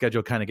my work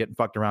schedule kind of getting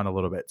fucked around a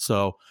little bit.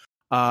 So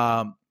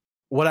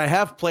what I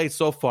have played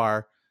so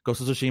far,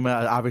 Ghost of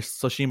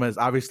Tsushima is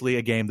obviously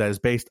a game that is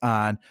based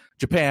on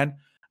Japan.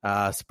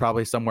 It's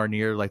probably somewhere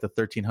near like the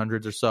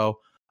 1300s or so,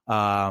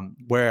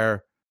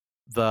 where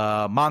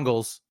the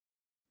Mongols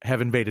have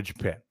invaded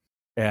Japan.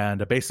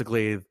 And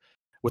basically,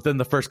 within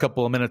the first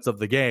couple of minutes of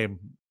the game,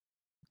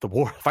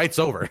 the fight's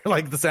over.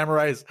 Like the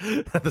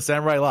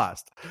samurai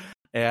lost,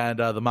 and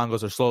the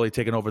Mongols are slowly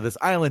taking over this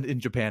island in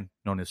Japan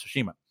known as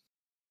Tsushima.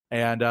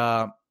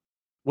 And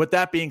with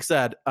that being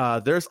said,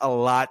 there's a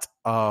lot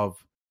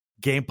of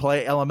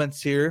gameplay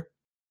elements here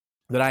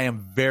that I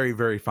am very,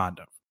 very fond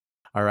of.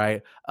 All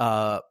right.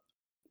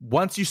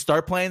 Once you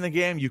start playing the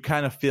game, you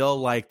kind of feel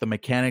like the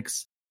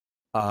mechanics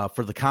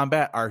for the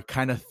combat are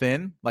kind of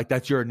thin. Like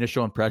that's your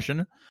initial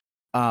impression.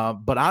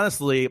 But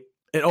honestly,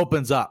 it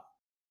opens up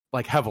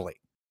like heavily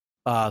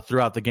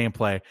throughout the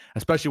gameplay,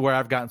 especially where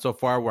I've gotten so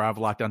far, where I've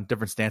locked on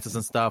different stances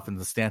and stuff, and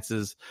the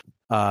stances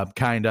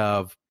kind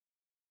of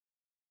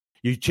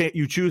you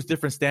choose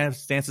different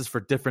stances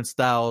for different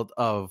style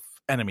of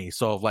enemy.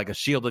 So like a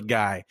shielded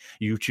guy,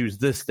 you choose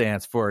this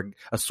stance. For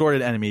a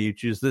sworded enemy, you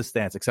choose this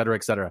stance, et cetera,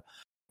 et cetera.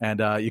 And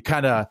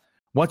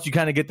once you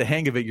kind of get the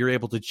hang of it, you're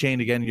able to chain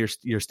again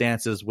your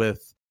stances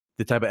with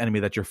the type of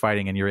enemy that you're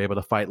fighting, and you're able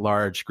to fight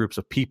large groups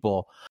of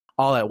people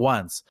all at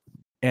once.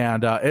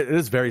 And it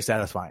is very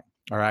satisfying.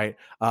 All right.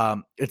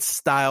 It's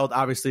styled,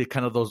 obviously,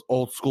 kind of those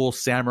old school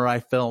samurai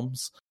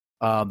films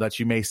that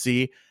you may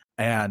see.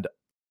 And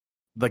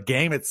the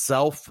game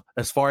itself,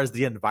 as far as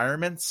the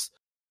environments,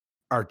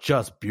 are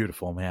just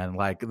beautiful, man.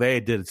 Like they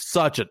did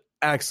such an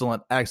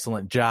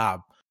excellent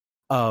job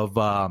of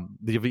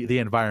the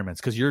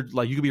environments, because you're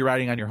like, you could be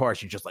riding on your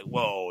horse, you're just like,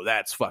 whoa,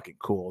 that's fucking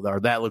cool, or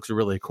that looks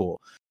really cool.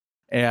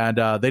 And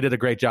they did a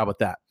great job with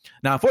that.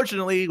 Now,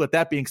 unfortunately, with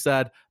that being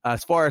said,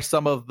 as far as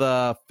some of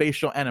the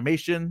facial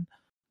animation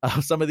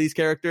of some of these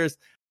characters,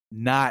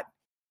 not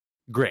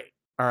great.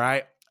 All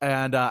right.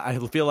 And I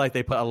feel like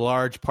they put a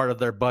large part of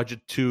their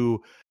budget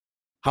to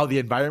how the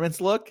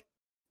environments look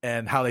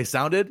and how they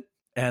sounded.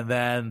 And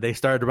then they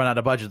started to run out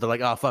of budget. They're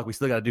like, oh, fuck, we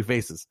still got to do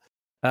faces.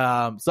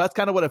 So that's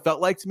kind of what it felt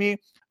like to me.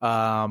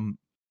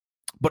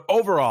 But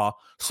overall,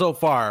 so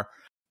far,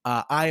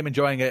 I am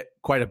enjoying it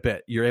quite a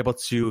bit. You're able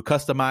to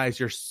customize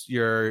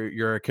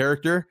your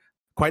character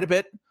quite a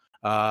bit.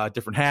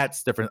 different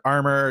hats, different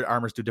armor.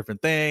 Armors do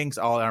different things.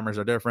 All armors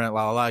are different.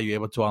 You're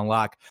able to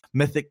unlock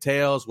mythic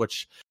tails,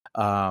 which,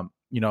 kind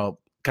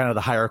of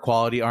the higher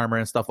quality armor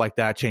and stuff like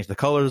that. Change the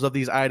colors of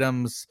these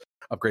items,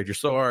 upgrade your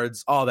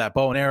swords, all that,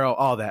 bow and arrow,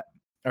 all that.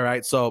 All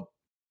right. So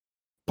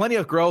plenty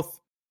of growth,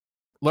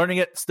 learning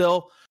it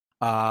still.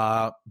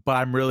 But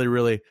I'm really,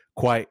 really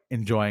quite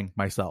enjoying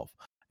myself.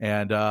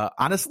 And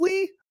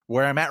honestly,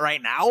 where I'm at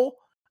right now,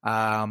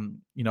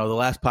 the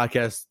last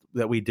podcast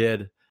that we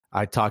did,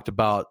 I talked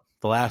about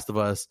The Last of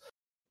Us.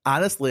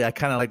 Honestly, I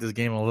kind of like this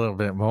game a little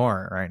bit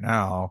more right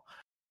now.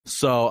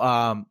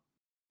 So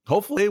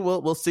hopefully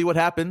we'll see what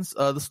happens.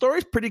 The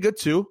story's pretty good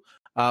too.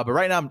 But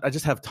right now I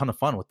just have a ton of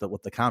fun with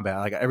the combat.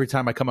 Like every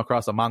time I come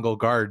across a Mongol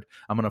guard,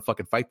 I'm gonna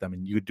fucking fight them,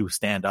 and you do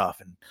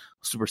standoff and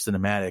super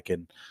cinematic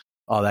and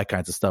all that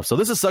kinds of stuff. So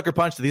this is Sucker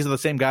Punch. These are the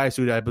same guys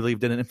who I believe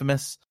did an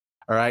Infamous.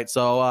 All right,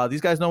 so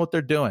these guys know what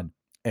they're doing,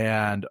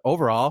 and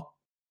overall,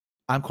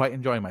 I'm quite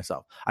enjoying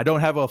myself. I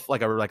don't have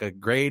a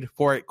grade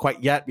for it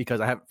quite yet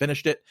because I haven't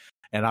finished it,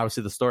 and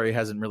obviously the story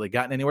hasn't really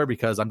gotten anywhere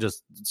because I'm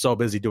just so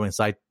busy doing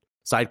side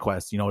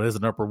quests. It is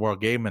an open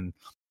world game, and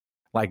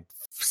like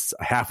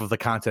half of the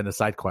content is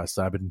side quests.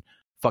 So I've been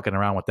fucking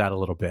around with that a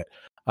little bit.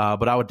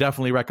 But I would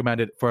definitely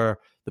recommend it for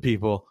the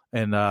people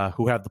and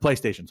who have the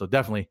PlayStation. So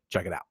definitely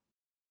check it out.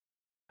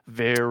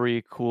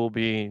 Very cool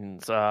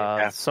beans.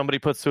 Somebody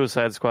put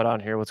Suicide Squad on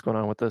here. What's going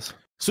on with this?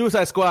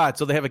 Suicide Squad.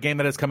 So they have a game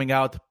that is coming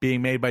out,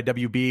 being made by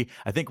WB.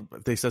 I think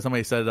somebody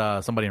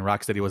in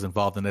Rocksteady was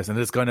involved in this, and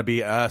it's going to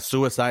be a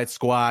Suicide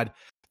Squad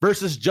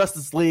versus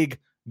Justice League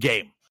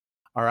game.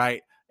 All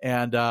right,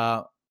 and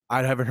I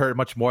haven't heard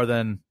much more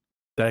than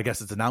that. I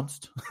guess it's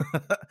announced.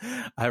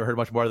 I haven't heard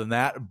much more than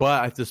that,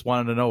 but I just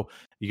wanted to know,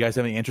 you guys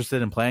have any interest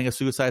in playing a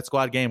Suicide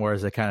Squad game, or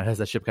has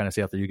that ship kind of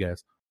sailed for you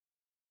guys?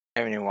 I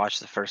haven't even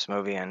watched the first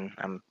movie, and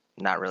I'm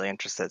not really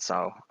interested.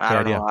 So I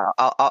don't know.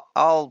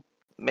 I'll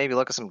maybe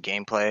look at some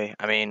gameplay.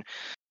 I mean,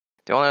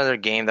 the only other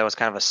game that was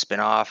kind of a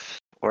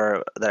spin-off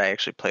that I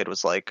actually played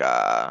was like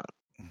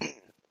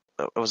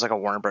it was like a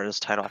Warner Brothers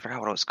title. I forgot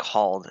what it was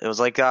called. It was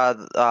like I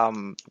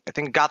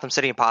think Gotham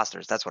City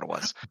Imposters. That's what it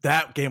was.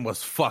 That game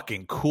was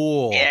fucking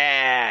cool.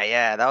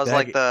 Yeah. That was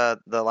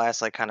the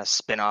last like kind of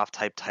spin-off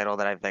type title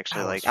that I've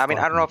actually like. I mean,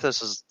 I don't know if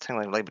this is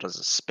technically labeled as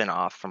a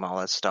spin-off from all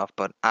that stuff,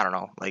 but I don't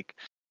know. Like,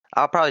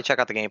 I'll probably check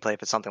out the gameplay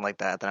if it's something like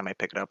that. Then I might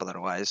pick it up.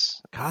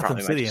 Otherwise,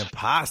 Gotham City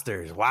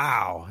Imposters.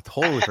 Wow, I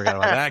totally forgot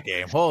about that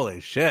game.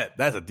 Holy shit,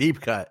 that's a deep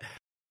cut.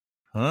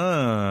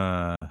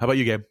 How about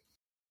you, Gabe?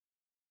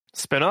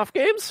 Spin-off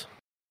games?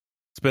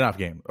 Spin-off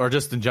game, or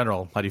just in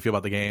general? How do you feel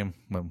about the game?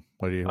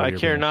 I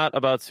care not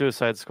about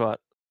Suicide Squad.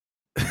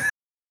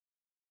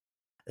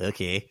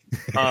 Okay.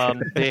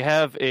 They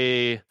have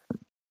a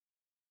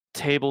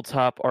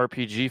tabletop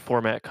RPG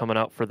format coming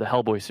out for the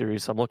Hellboy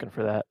series. So I'm looking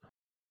for that.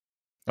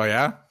 Oh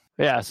yeah.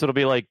 Yeah, so it'll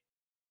be like,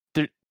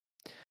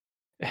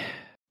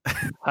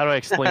 how do I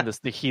explain this?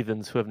 The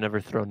heathens who have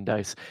never thrown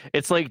dice.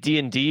 It's like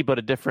D&D, but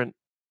a different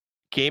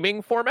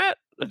gaming format,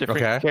 a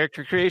different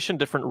character creation,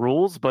 different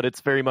rules, but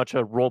it's very much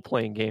a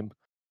role-playing game.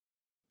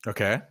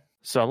 Okay.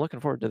 So I'm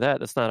looking forward to that.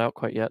 That's not out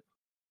quite yet.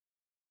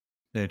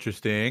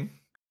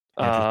 Interesting.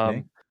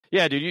 Yeah,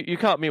 dude, you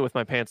caught me with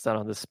my pants down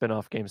on this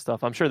spin-off game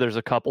stuff. I'm sure there's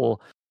a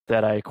couple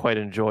that I quite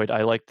enjoyed.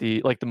 I like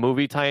the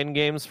movie tie-in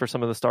games for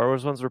some of the Star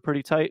Wars ones were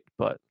pretty tight,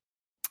 but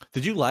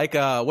did you like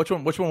which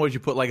one would you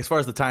put like as far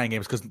as the tie-in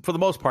games? Because for the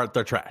most part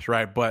they're trash,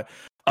 right? But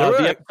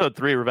the episode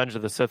 3 Revenge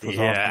of the Sith was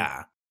awesome.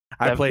 Yeah,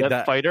 I played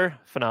that fighter,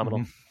 phenomenal.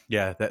 Mm-hmm.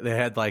 Yeah, they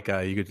had like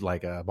you could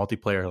like a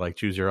multiplayer, like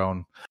choose your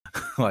own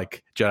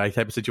like Jedi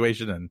type of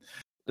situation, and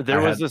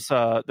there's this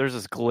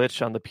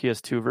glitch on the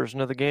PS2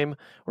 version of the game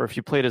where if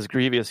you played as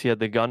Grievous, he had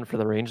the gun for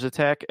the ranged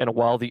attack, and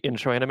while the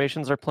intro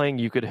animations are playing,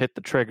 you could hit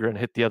the trigger and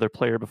hit the other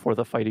player before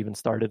the fight even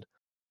started.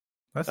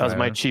 That was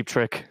my cheap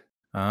trick.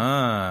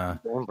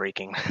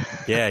 Breaking.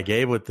 Yeah,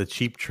 Gabe with the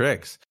cheap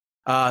tricks.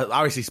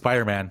 Obviously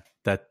Spider-Man,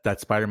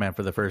 that Spider-Man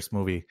for the first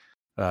movie,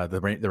 the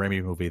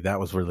Raimi movie, that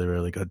was really,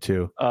 really good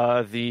too.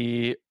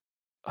 The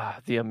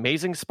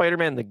Amazing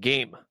Spider-Man, the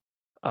game,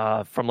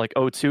 from like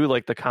 2002,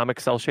 like the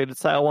comic cell shaded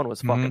style one,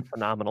 was fucking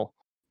phenomenal.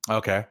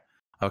 Okay,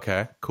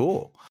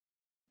 cool.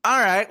 All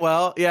right,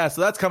 well, yeah,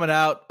 so that's coming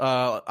out.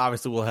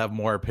 Obviously we'll have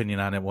more opinion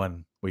on it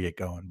when we get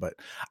going, but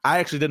I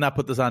actually did not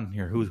put this on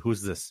here.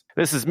 Who's this?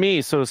 This is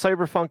me. So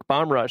Cyberpunk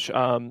Bomb Rush.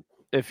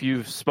 If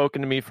you've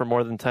spoken to me for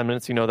more than 10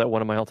 minutes, you know that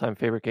one of my all-time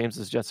favorite games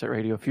is Jet Set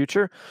Radio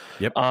Future.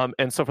 Yep.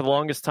 And so for the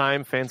longest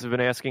time, fans have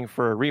been asking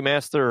for a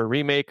remaster, a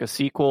remake, a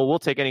sequel. We'll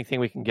take anything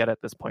we can get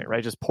at this point,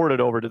 right? Just port it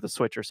over to the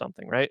Switch or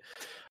something, right?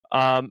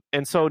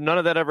 And so none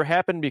of that ever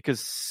happened because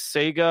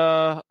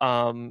Sega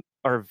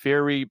are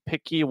very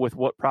picky with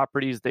what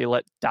properties they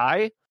let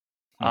die.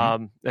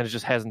 And it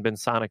just hasn't been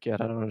Sonic yet.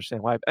 I don't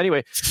understand why.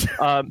 Anyway,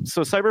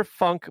 so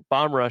Cyberpunk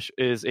Bomb Rush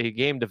is a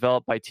game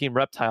developed by Team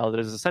Reptile that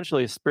is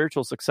essentially a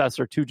spiritual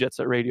successor to Jet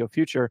Set Radio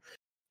Future.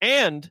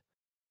 And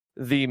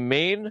the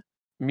main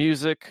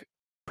music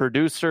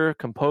producer,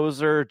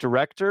 composer,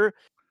 director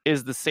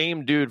is the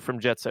same dude from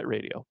Jet Set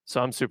Radio.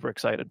 So I'm super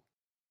excited.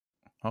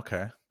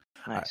 Okay.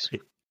 Nice.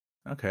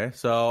 Okay.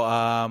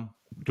 So,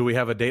 do we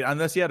have a date on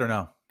this yet or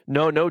no?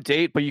 No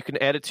date, but you can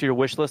add it to your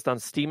wish list on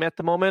Steam at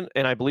the moment,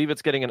 and I believe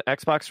it's getting an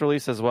Xbox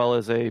release as well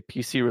as a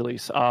PC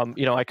release.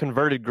 I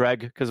converted Greg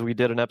because we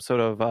did an episode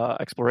of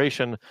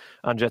Exploration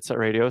on Jet Set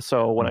Radio,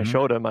 so when I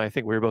showed him, I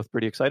think we were both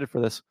pretty excited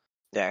for this.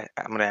 Yeah,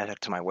 I'm going to add it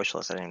to my wish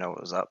list. I didn't know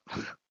it was up.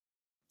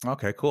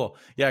 Okay, cool.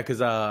 Yeah,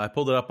 because I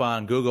pulled it up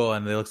on Google,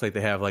 and it looks like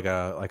they have like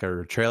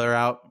a trailer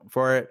out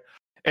for it.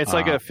 It's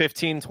like a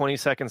 15-20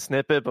 second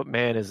snippet, but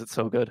man, is it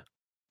so good.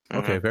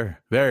 Okay, very,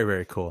 very,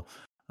 very cool.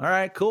 All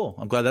right, cool.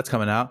 I'm glad that's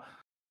coming out.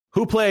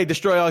 Who played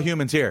Destroy All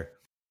Humans here?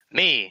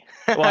 Me.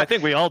 Well, I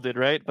think we all did,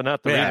 right? But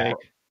not the remake.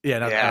 Yeah,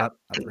 not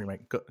the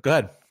remake. Go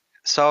ahead.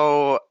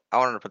 So I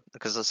wanted to put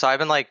because I've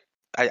been like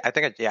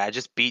I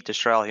just beat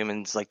Destroy All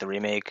Humans like the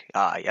remake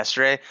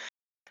yesterday,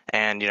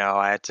 and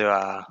I had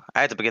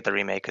to get the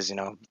remake because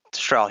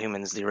Destroy All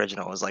Humans the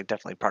original was like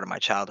definitely part of my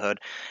childhood.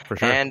 For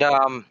sure. And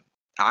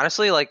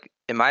honestly, like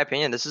in my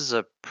opinion, this is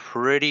a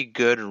pretty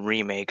good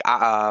remake.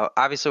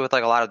 Obviously, with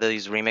like a lot of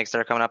these remakes that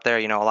are coming up there,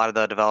 a lot of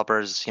the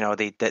developers,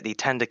 they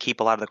tend to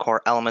keep a lot of the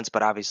core elements,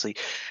 but obviously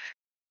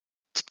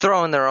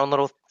throw in their own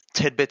little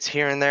tidbits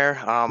here and there.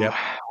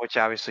 Which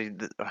obviously,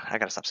 I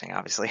gotta stop saying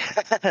obviously.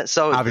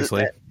 So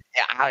obviously,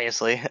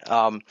 obviously,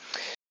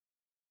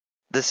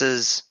 this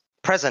is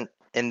present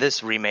in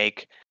this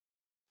remake,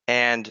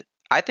 and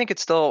I think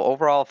it's still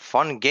overall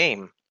fun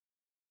game.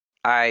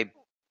 I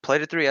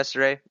played it through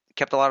yesterday.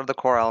 Kept a lot of the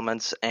core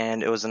elements,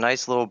 and it was a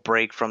nice little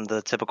break from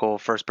the typical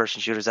first-person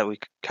shooters that we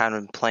kind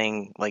of been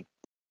playing like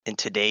in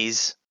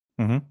today's,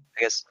 I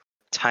guess,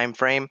 time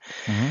frame.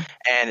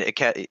 And it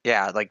kept,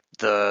 like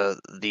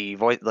the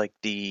voice, like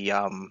the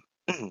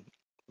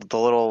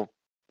little,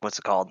 what's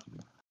it called?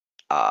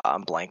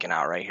 I'm blanking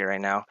out right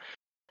now.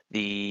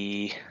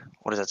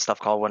 What is that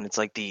stuff called when it's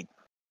like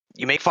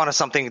you make fun of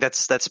something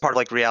that's part of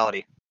like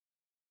reality.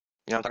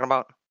 You know what I'm talking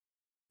about?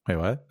 Wait,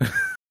 what?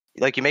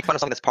 Like you make fun of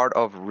something that's part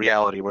of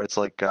reality, where it's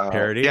like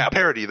parody. Yeah,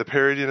 parody. The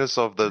parodiness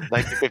of the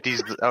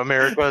 1950s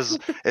America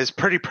is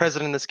pretty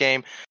present in this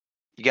game.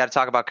 You got to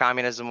talk about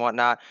communism and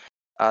whatnot.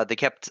 They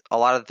kept a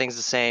lot of the things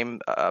the same.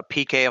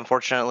 PK,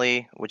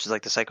 unfortunately, which is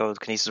like the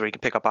psychokinesis where you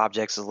can pick up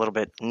objects, is a little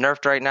bit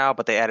nerfed right now.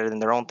 But they added in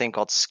their own thing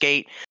called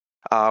Skate,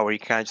 where you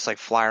can kind of just like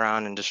fly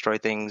around and destroy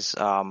things.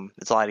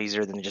 It's a lot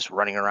easier than just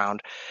running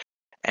around.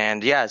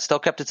 And yeah, it still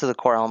kept it to the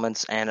core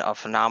elements and a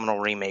phenomenal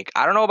remake.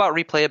 I don't know about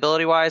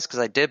replayability wise because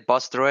I did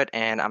bust through it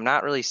and I'm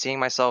not really seeing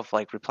myself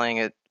like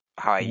replaying it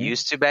how I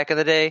used to back in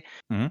the day.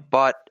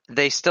 But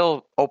they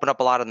still open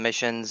up a lot of the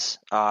missions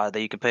that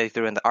you can play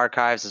through in the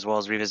archives as well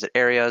as revisit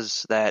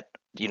areas that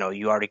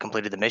you already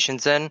completed the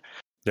missions in.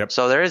 Yep.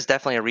 So there is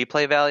definitely a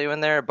replay value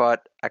in there,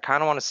 but I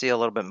kind of want to see a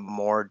little bit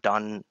more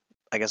done,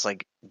 I guess,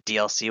 like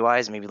DLC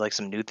wise, maybe like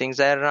some new things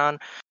added on.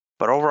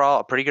 But overall,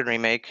 a pretty good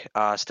remake.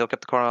 Still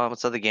kept the core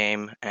elements of the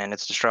game, and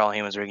it's Destroy All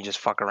Humans where you can just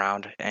fuck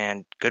around.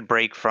 And good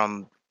break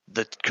from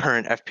the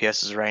current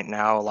FPSs right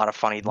now. A lot of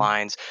funny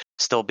lines.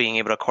 Still being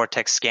able to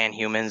Cortex scan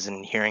humans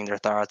and hearing their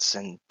thoughts,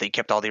 and they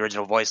kept all the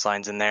original voice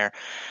lines in there.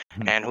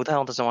 And who the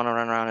hell doesn't want to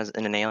run around as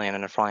in an alien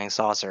in a flying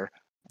saucer?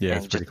 Yeah,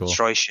 and it's pretty just cool.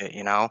 Destroy shit,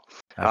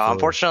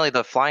 Unfortunately,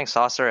 the flying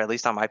saucer, at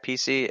least on my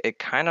PC, it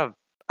kind of,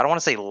 I don't want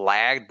to say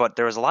lagged, but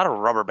there was a lot of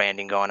rubber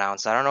banding going on.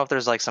 So I don't know if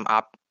there's like some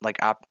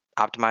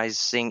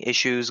optimizing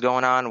issues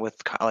going on with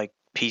like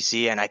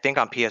PC, and I think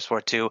on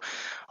PS4 too.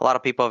 A lot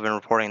of people have been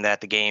reporting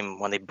that the game,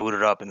 when they boot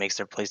it up, it makes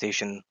their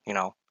PlayStation,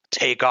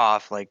 take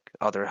off like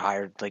other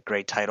higher like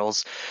great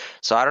titles.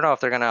 So I don't know if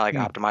they're gonna like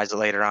optimize it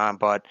later on,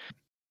 but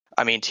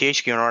I mean,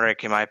 THQ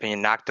Nordic, in my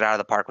opinion, knocked it out of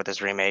the park with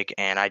this remake,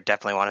 and I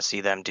definitely want to see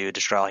them do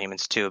Destroy All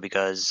Humans 2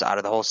 because out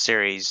of the whole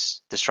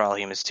series, Destroy All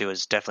Humans 2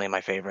 is definitely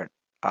my favorite.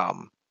 But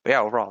yeah,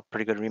 overall,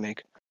 pretty good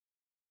remake.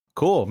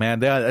 Cool, man.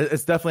 Yeah,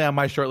 it's definitely on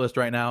my short list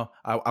right now.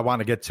 I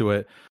want to get to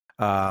it,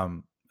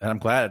 and I'm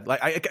glad.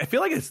 Like I feel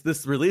like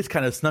this release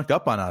kind of snuck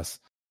up on us.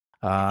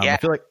 I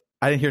feel like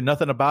I didn't hear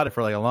nothing about it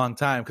for like a long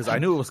time because I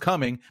knew it was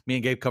coming. Me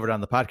and Gabe covered it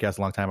on the podcast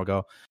a long time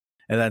ago,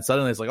 and then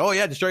suddenly it's like, oh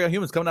yeah, Destroy All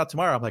Humans coming out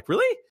tomorrow. I'm like,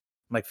 really?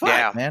 I'm like,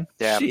 fuck, man.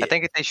 Yeah, Shit. I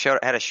think they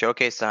had a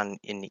showcase in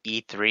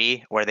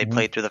E3 where they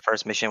played through the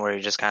first mission where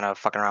you're just kind of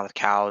fucking around with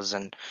cows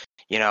and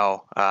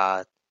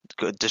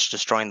just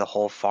destroying the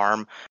whole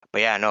farm. But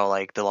yeah, no,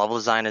 like the level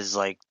design is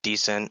like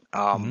decent.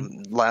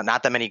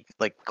 Not that many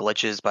like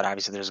glitches, but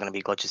obviously there's going to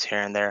be glitches here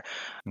and there.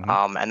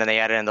 And then they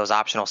added in those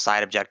optional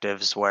side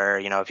objectives where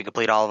if you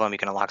complete all of them, you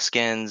can unlock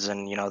skins,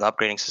 and the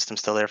upgrading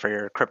system's still there for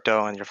your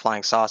crypto and your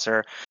flying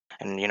saucer.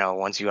 And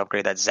once you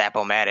upgrade that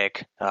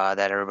Zap-O-Matic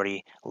that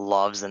everybody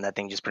loves, then that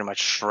thing just pretty much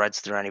shreds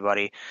through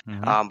anybody.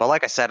 But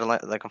like I said,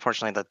 like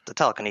unfortunately the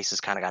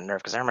telekinesis kind of got nerfed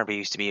because I remember you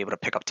used to be able to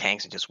pick up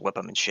tanks and just whip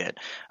them and shit.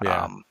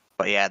 Yeah.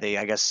 But yeah,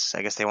 I guess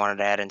they wanted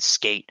to add in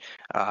Skate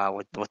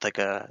with like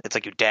it's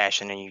like you dash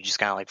and then you just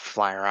kind of like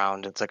fly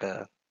around. It's like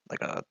a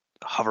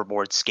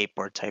hoverboard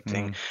skateboard type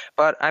thing.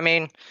 But I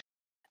mean,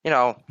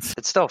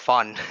 it's still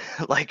fun.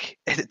 Like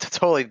it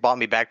totally brought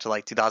me back to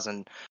like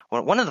 2000.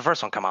 When did the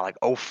first one come out? Like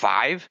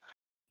 05?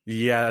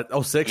 Yeah,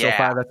 06,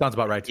 05. That sounds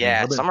about right to me.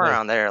 Yeah, somewhere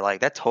around there.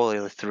 Like that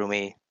totally threw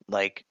me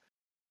like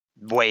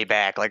way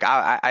back. Like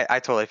I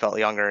totally felt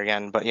younger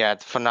again. But yeah,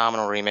 it's a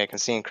phenomenal remake,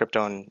 and seeing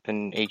Crypto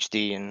in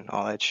HD and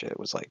all that shit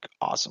was like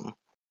awesome.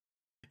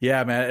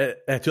 Yeah, man,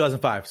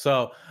 2005.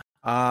 So,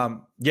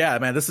 yeah,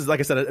 man, this is, like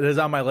I said, it is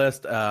on my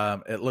list.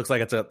 It looks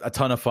like it's a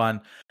ton of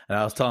fun. And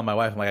I was telling my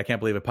wife, I'm like, I can't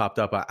believe it popped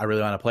up. I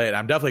really want to play it.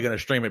 I'm definitely going to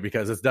stream it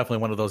because it's definitely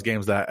one of those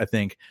games that I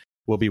think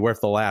will be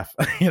worth the laugh,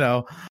 you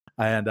know?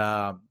 And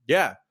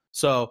yeah,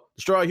 so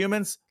Destroy All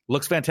Humans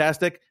looks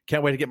fantastic.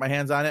 Can't wait to get my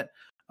hands on it.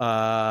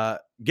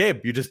 Gabe,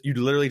 you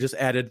literally just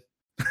added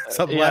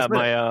something. Yeah, last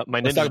minute. my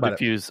Let's talk Ninja about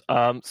Diffuse.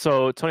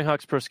 So Tony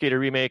Hawk's Pro Skater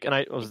remake, and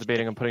I was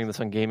debating on putting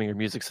this on gaming or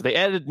music. So they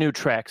added new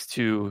tracks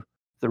to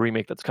the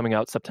remake that's coming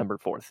out September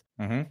 4th.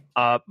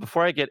 Mm-hmm.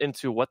 Before I get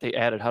into what they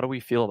added, how do we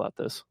feel about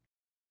this?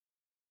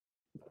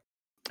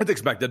 It's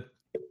expected.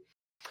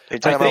 Are you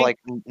talking about like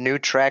new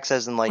tracks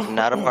as in like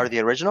not a part of the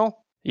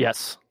original?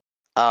 Yes.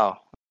 Oh,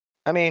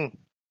 I mean,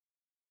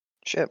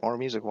 shit, more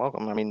music,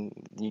 welcome. I mean,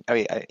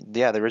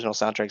 yeah, the original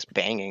soundtrack's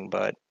banging,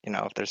 but you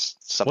know, if there's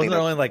something, Wasn't there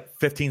only like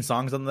 15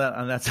 songs on that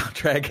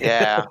soundtrack?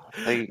 Yeah,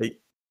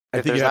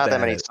 if there's not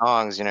that many it.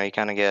 songs, you know, you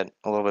kind of get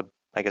a little bit.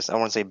 I guess I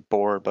wouldn't say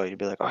bored, but you'd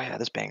be like, oh yeah,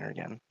 this banger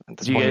again.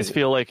 Do you guys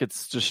feel like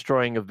it's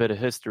destroying a bit of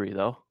history,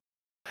 though?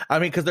 I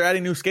mean, because they're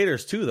adding new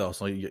skaters too, though.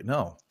 So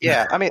no.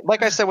 Yeah, I mean,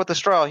 like I said with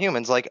Destroy All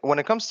Humans, like when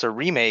it comes to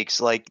remakes,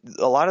 like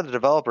a lot of the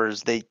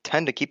developers, they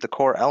tend to keep the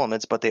core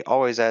elements, but they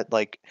always add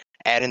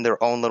in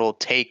their own little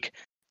take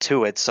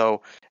to it.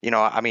 So, you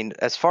know, I mean,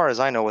 as far as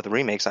I know with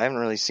remakes, I haven't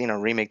really seen a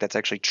remake that's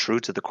actually true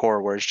to the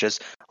core, where it's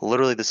just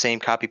literally the same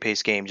copy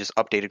paste game, just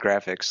updated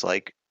graphics.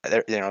 Like,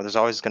 you know, there's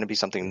always going to be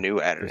something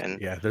new added in.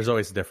 Yeah, there's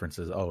always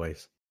differences,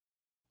 always.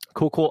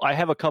 Cool. I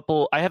have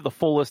the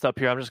full list up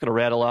here. I'm just going to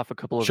rattle off a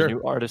couple of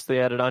new artists they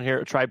added on here.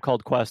 A Tribe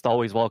Called Quest,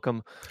 always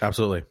welcome.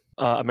 Absolutely.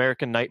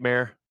 American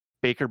Nightmare,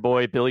 Baker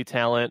Boy, Billy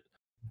Talent.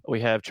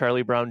 We have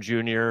Charlie Brown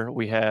Jr.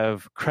 We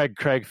have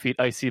Craig feat.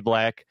 Icy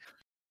Black.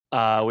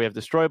 We have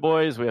Destroy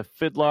Boys. We have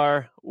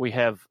Fiddlar. We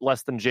have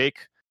Less Than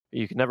Jake.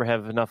 You can never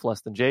have enough Less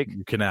Than Jake.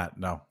 You cannot.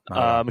 No.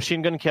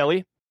 Machine Gun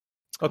Kelly.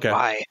 Okay.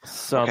 Why?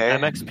 Some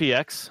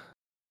MXPX.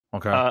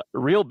 Okay.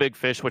 Real Big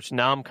Fish, which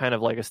now I'm kind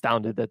of like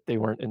astounded that they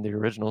weren't in the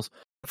originals.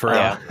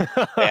 Yeah.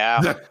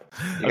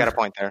 You got a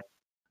point there.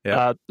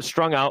 Yeah.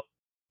 Strung Out,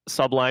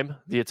 Sublime,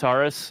 The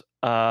Ataris,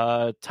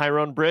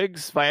 Tyrone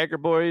Briggs, Viagra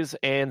Boys,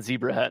 and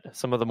Zebrahead.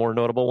 Some of the more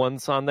notable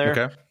ones on there.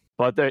 Okay.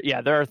 But there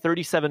are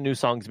 37 new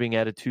songs being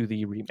added to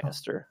the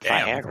remaster.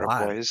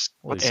 Viagra Boys.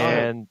 What's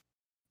and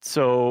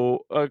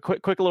so a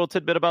quick little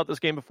tidbit about this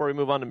game before we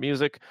move on to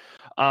music.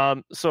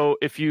 So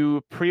if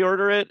you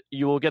pre-order it,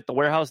 you will get the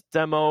warehouse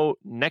demo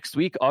next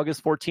week,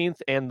 August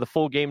 14th, and the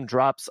full game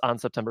drops on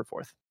September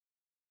 4th.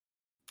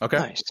 Okay.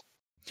 Nice.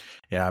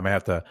 Yeah, I may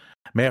have to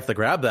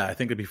grab that. I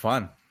think it'd be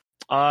fun.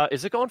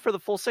 Is it going for the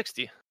full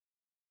 60?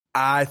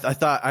 I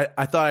thought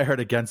I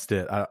heard against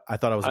it. I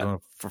thought I was going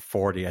for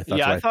 40. I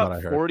thought I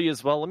heard 40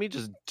 as well. Let me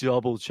just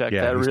double check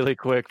that really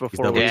quick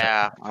before we.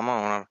 Yeah, I'm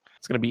on.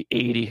 It's going to be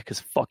 80 because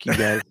fuck you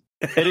guys.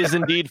 It is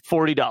indeed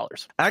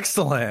 $40.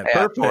 Excellent. Yeah,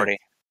 Perfect. 40.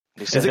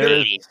 Is it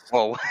 80?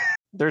 Whoa.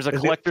 There's a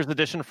collector's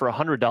edition for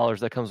 $100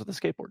 that comes with a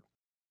skateboard.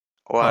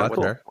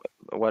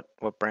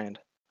 What brand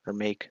or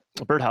make?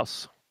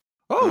 Birdhouse.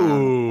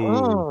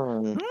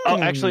 Oh.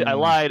 Actually, I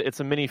lied.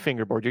 It's a mini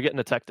fingerboard. You're getting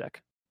a tech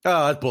deck.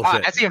 Oh, that's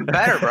bullshit. That's even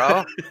better,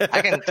 bro.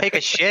 I can take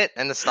a shit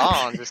in the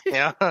stall and just, you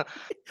know,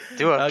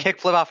 do a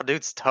kickflip off a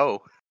dude's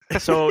toe.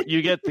 So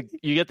you get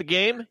the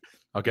game.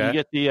 Okay. You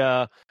get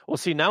the well,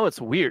 see, now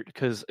it's weird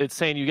because it's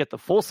saying you get the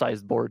full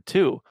sized board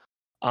too.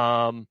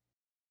 Yeah,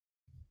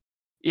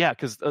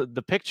 because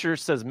the picture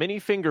says mini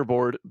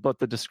fingerboard, but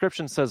the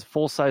description says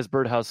full size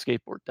Birdhouse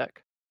skateboard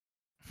deck.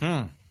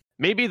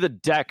 Maybe the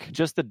deck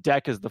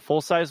is the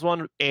full size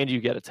one, and you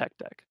get a tech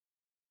deck.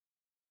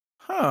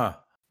 Huh.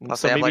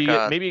 So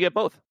maybe you get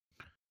both.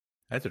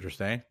 That's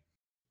interesting.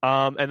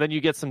 And then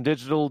you get some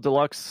digital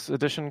deluxe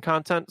edition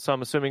content. So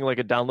I'm assuming like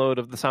a download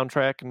of the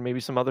soundtrack and maybe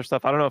some other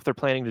stuff. I don't know if they're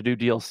planning to do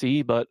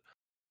DLC, but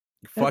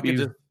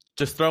fucking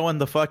just throw in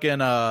the fucking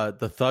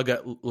the thug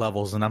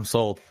levels and I'm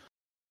sold.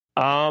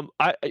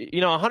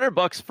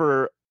 $100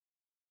 for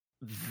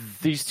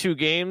these two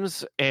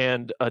games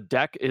and a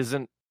deck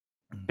isn't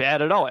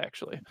bad at all.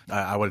 Actually,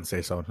 I wouldn't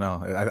say so.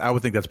 No, I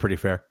would think that's pretty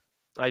fair.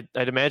 I'd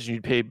imagine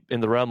you'd pay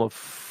in the realm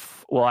of.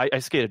 Well, I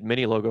skated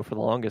Mini Logo for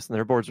the longest, and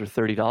their boards were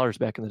 $30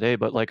 back in the day.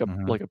 But like a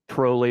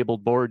pro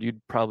labeled board, you'd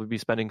probably be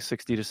spending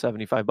 $60 to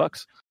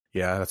 $75.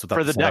 Yeah, that's without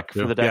for the deck.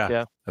 For the deck,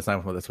 yeah. That's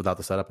without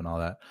the setup and all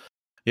that.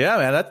 Yeah,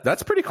 man,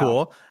 that's pretty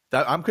cool.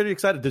 I'm pretty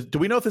excited. Do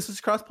we know if this is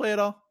crossplay at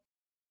all?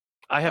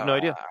 I have no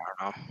idea.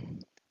 I don't know.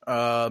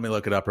 Let me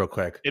look it up real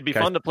quick. It'd be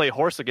fun to play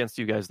horse against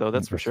you guys, though.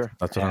 That's for sure.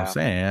 That's what I'm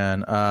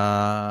saying.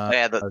 A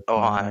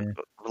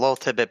little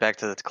tidbit back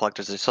to the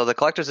collector's edition. So the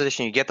collector's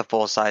edition, you get the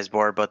full size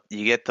board, but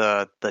you get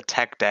the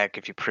tech deck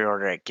if you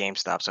pre-order at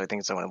GameStop. So I think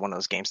it's one of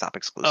those GameStop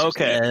exclusives.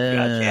 Okay.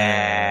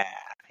 Gotcha.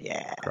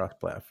 Yeah.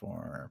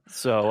 Cross-platform.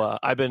 So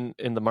I've been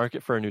in the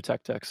market for a new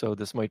tech deck, so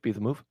this might be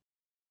the move.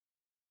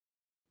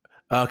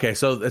 Okay,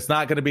 so it's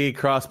not going to be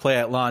cross-play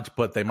at launch,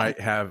 but they might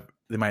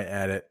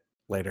add it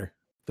later.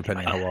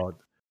 depending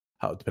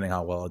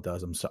how well it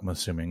does. I'm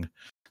assuming.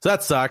 So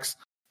that sucks.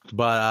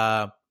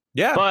 But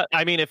yeah. But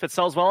I mean, if it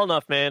sells well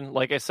enough, man,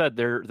 like I said,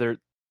 they're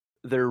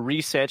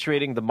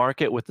resaturating the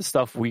market with the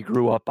stuff we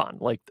grew up on.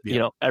 Like, you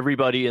know,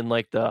 everybody in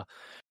like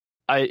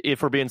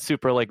if we're being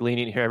super like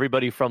lenient here,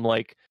 everybody from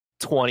like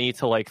 20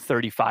 to like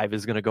 35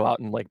 is going to go out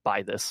and like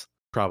buy this.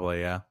 Probably,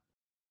 yeah,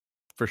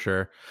 for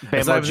sure.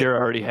 Bam Margera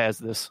already has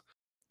this.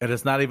 And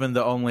it's not even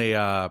the only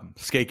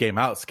skate game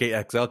out.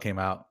 Skate XL came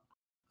out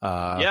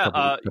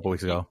a couple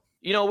weeks ago.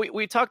 You know,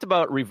 we talked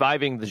about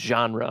reviving the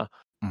genre.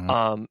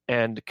 Mm-hmm.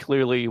 And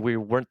clearly we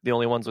weren't the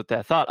only ones with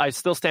that thought. I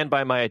still stand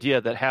by my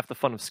idea that half the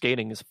fun of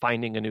skating is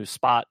finding a new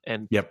spot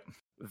and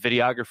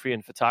videography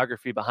and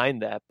photography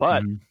behind that.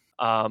 But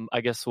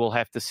I guess we'll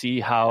have to see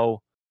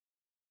how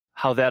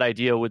that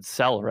idea would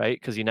sell, right?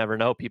 Because you never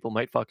know. People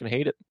might fucking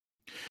hate it.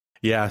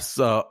 Yeah,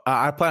 so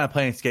I plan on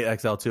playing Skate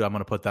XL too. I'm going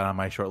to put that on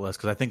my short list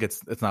because I think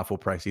it's not full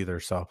price either.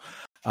 So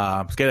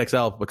Skate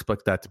XL,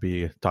 expect that to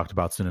be talked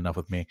about soon enough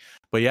with me.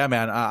 But yeah,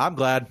 man, I'm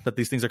glad that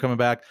these things are coming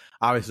back.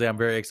 Obviously, I'm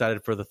very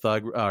excited for the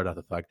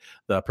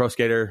Pro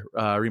Skater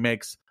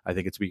remakes. I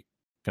think it's going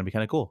to be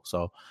kind of cool.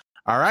 So,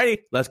 all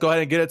righty, let's go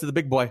ahead and get into the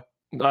big boy.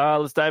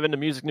 Let's dive into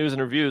music news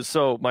and reviews.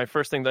 So my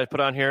first thing that I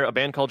put on here, a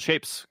band called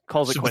Shapes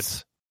calls it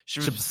quits.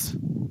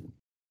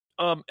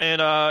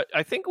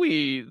 I think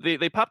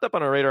they popped up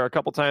on our radar a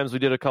couple times. I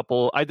did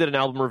an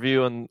album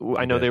review, and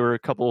I know they were a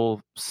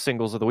couple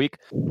singles of the week.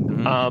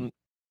 Mm-hmm.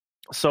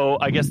 So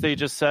I guess they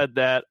just said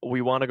that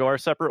we want to go our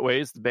separate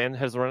ways. The band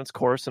has run its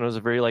course, and it was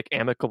a very like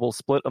amicable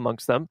split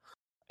amongst them.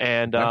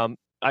 And I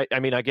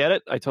mean, I get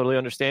it. I totally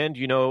understand.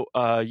 You know,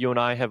 you and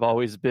I have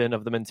always been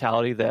of the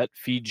mentality that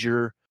feed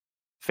your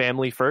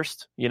family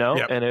first. You know,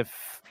 and if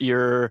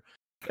you're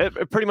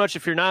pretty much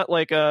if you're not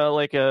like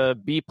a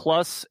B+,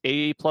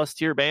 A+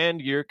 tier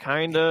band, you're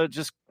kind of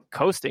just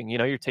coasting. You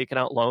know, you're taking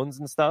out loans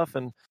and stuff,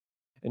 and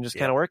just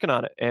kind of working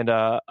on it. And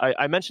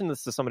I mentioned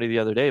this to somebody the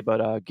other day,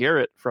 but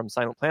Garrett from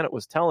Silent Planet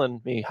was telling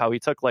me how he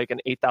took like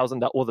an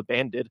 $8,000. Well, the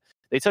band did.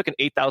 They took an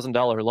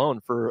 $8,000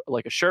 loan for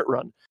like a shirt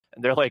run,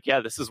 and they're like, yeah,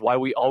 this is why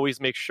we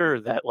always make sure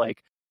that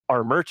like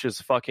our merch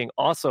is fucking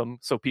awesome,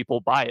 so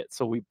people buy it,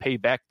 so we pay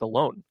back the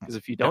loan. Because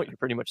if you don't, you're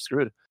pretty much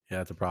screwed. Yeah,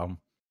 that's a problem.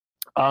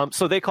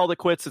 So they called it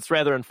quits. It's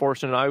rather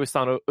unfortunate. I always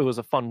thought it was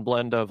a fun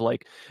blend of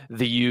like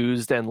The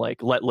Used and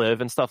like Let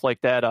Live and stuff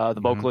like that. The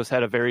vocalist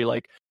had a very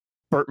like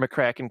Burt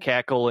McCracken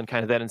cackle and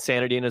kind of that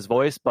insanity in his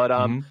voice. But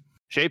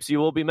Shapes, you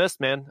will be missed,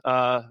 man.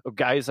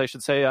 Guys, I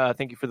should say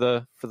thank you for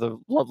the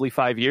lovely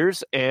 5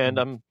 years, and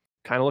I'm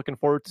kind of looking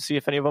forward to see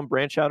if any of them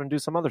branch out and do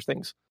some other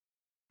things.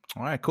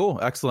 All right, cool,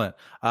 excellent.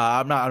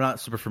 I'm not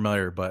super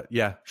familiar, but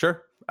yeah,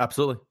 sure,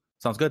 absolutely,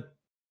 sounds good.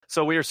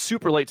 So we are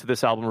super late to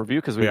this album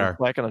review because we are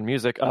lacking on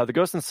music. The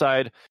Ghost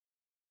Inside,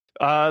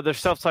 their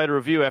self-titled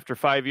review after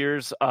 5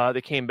 years,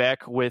 they came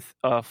back with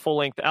a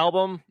full-length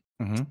album.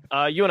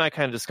 You and I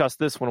kind of discussed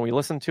this when we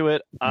listened to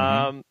it.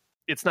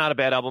 It's not a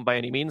bad album by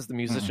any means. The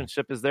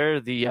musicianship is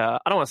there. The I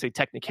don't want to say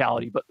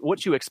technicality, but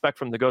what you expect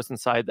from The Ghost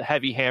Inside, the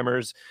heavy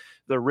hammers,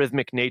 the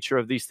rhythmic nature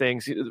of these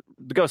things.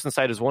 The Ghost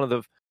Inside is one of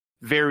the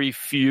very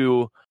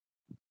few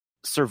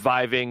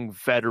surviving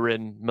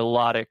veteran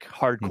melodic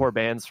hardcore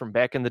bands from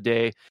back in the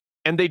day,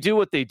 and they do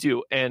what they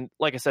do. And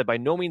like I said, by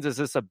no means is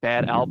this a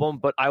bad album,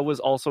 but I was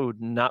also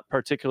not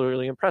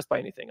particularly impressed by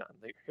anything on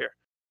here.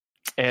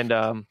 And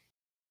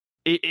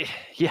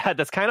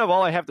that's kind of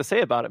all I have to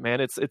say about it,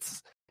 man. It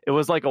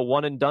was like a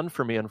one and done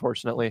for me,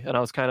 unfortunately, and I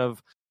was kind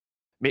of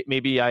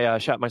maybe I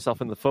shot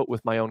myself in the foot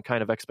with my own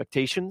kind of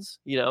expectations.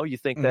 You know, you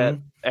think that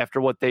after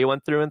what they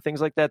went through and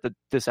things like that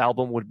this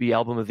album would be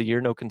album of the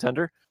year, no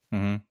contender.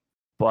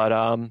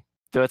 But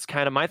that's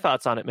kind of my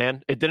thoughts on it,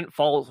 man. It didn't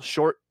fall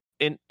short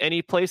in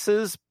any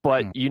places,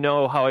 but you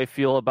know how I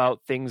feel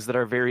about things that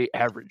are very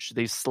average.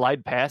 They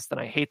slide past, and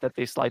I hate that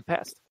they slide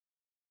past.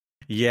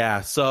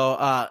 Yeah, so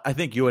I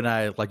think you and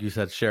I, like you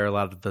said, share a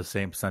lot of the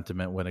same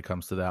sentiment when it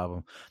comes to the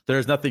album.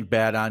 There's nothing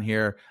bad on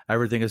here.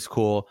 Everything is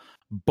cool.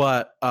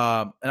 But,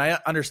 and I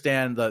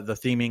understand the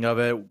theming of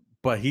it,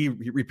 but he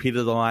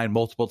repeated the line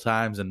multiple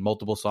times in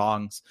multiple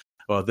songs.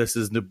 Well, this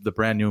is the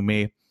brand new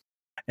me.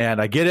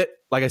 And I get it,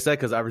 like I said,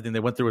 because everything they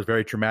went through was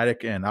very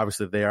traumatic, and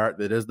obviously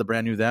it is the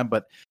brand new them.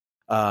 But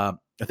I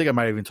think I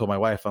might have even told my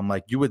wife, I'm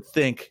like, you would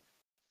think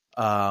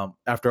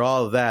after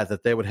all of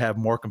that they would have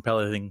more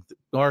compelling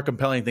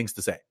things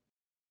to say.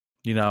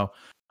 You know,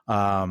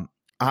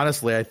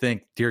 honestly, I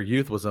think Dear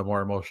Youth was a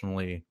more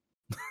emotionally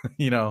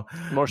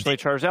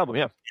charged album.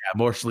 Yeah,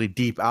 emotionally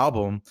deep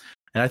album,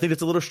 and I think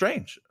it's a little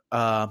strange.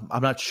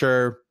 I'm not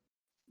sure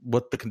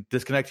what the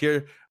disconnect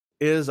here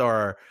is,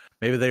 or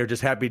maybe they were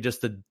just happy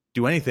just to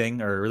do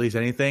anything or release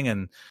anything,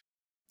 and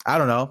I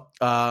don't know.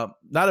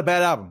 Not a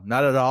bad album,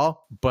 not at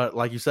all. But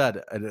like you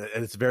said,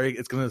 it's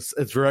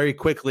very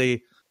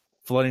quickly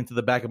flooding to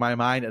the back of my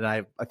mind, and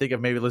I think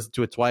I've maybe listened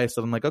to it twice,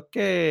 and I'm like,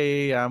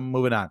 okay, I'm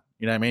moving on.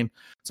 You know what I mean?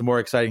 Some more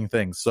exciting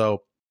things.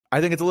 So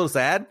I think it's a little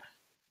sad,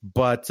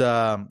 but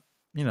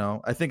you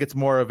know, I think it's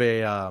more of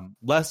a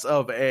less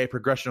of a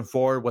progression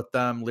forward with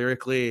them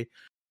lyrically,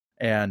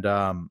 and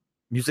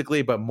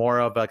musically, but more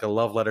of like a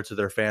love letter to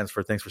their fans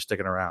for thanks for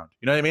sticking around.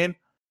 You know what I mean?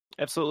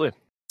 Absolutely.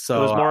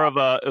 So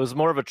it was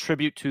more of a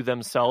tribute to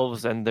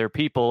themselves and their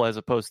people, as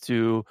opposed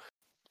to.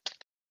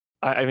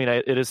 I mean,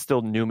 it is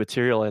still new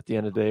material at the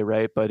end of the day,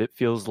 right? But it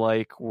feels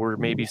like we're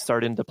maybe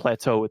starting to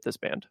plateau with this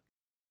band.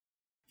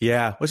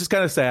 Yeah, which is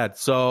kind of sad.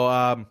 So,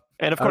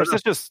 and of course,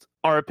 it's just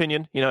our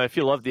opinion. You know, if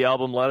you love the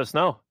album, let us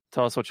know.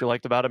 Tell us what you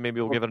liked about it.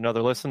 Maybe we'll give it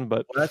another listen.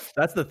 But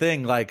that's the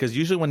thing, like, because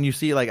usually when you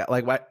see like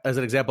as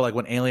an example, like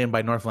when Alien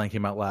by Northland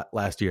came out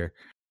last year,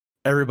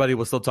 everybody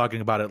was still talking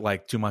about it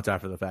like 2 months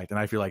after the fact, and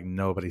I feel like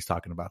nobody's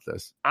talking about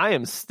this. I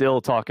am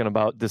still talking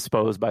about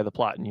Disposed by The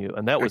Plot in You,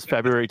 and that was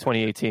February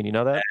 2018. You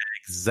know that?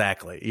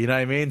 Exactly. You know what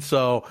I mean?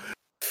 So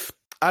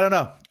I don't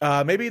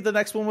know. Maybe the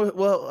next one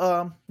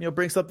will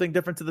bring something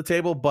different to the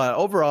table. But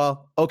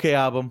overall, okay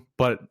album,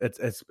 but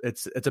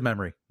it's a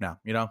memory now.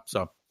 You know,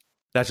 so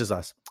that's just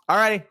us. All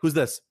right, who's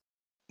this?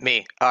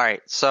 Me. All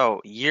right.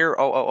 So Year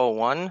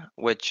 0001,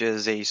 which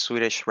is a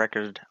Swedish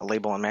record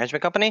label and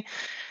management company,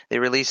 they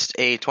released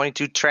a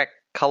 22-track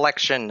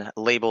collection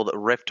labeled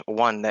Rift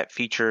 1 that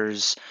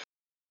features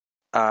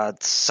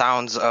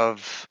sounds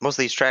of, most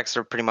of these tracks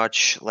are pretty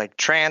much like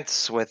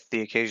trance with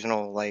the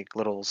occasional like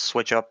little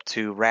switch up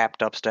to rap,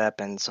 dubstep,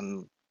 and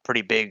some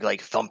pretty big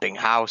like thumping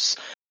house.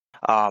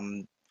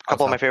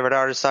 Couple of my favorite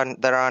artists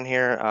that are on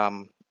here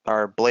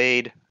are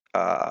Blade,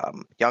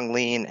 Young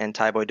Lean, and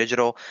Thai Boy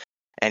Digital.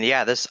 And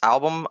yeah, this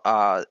album,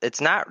 it's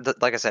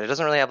not, like I said, it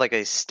doesn't really have like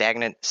a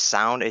stagnant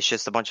sound. It's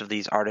just a bunch of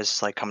these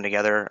artists like coming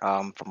together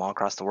from all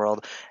across the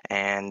world.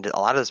 And a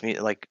lot of this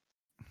music, like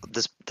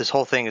this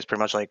whole thing is pretty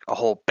much like a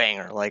whole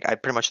banger. Like I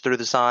pretty much threw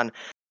this on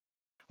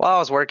while I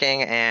was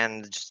working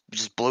and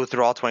just blew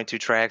through all 22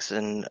 tracks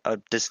in a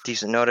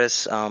decent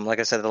notice. Like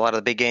I said, a lot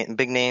of the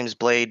big names,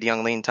 Blade,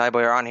 Young Lean, Thai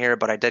Boy are on here,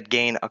 but I did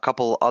gain a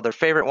couple other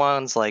favorite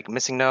ones like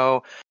Missing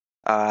No,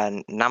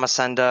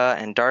 Namasenda,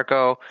 and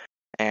Darko.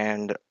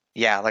 And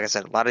yeah, like I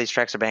said, a lot of these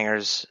tracks are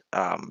bangers.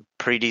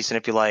 Pretty decent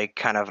if you like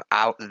kind of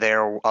out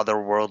there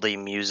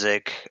otherworldly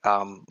music.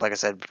 Like I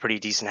said, pretty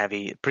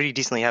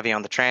decently heavy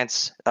on the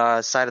trance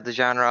side of the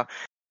genre.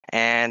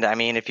 And I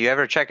mean, if you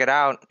ever check it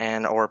out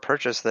or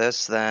purchase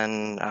this,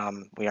 then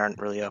we aren't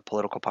really a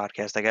political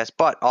podcast, I guess.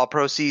 But all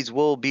proceeds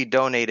will be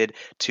donated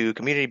to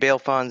community bail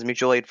funds,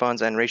 mutual aid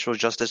funds, and racial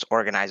justice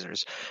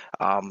organizers.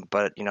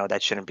 But you know,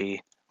 that shouldn't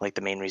be like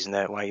the main reason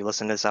why you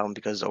listen to this album,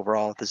 because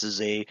overall, this is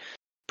a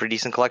pretty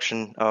decent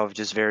collection of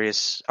just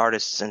various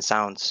artists and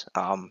sounds.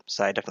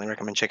 So I definitely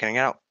recommend checking it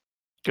out.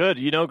 Good.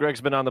 You know,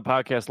 Greg's been on the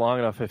podcast long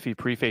enough if he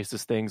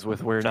prefaces things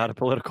with "we're not a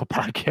political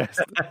podcast."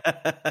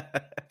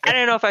 I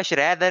don't know if I should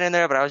add that in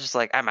there, but I was just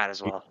like, I might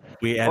as well.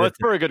 Well, it's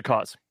for a good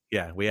cause.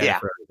 Yeah, we add it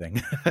for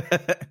everything.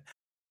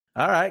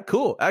 All right,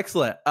 cool.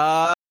 Excellent.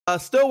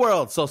 Still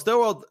World. So Still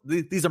World,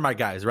 these are my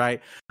guys,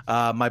 right?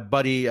 My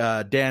buddy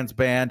Dan's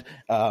band,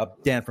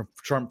 Dan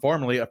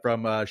formerly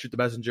from Shoot the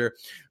Messenger.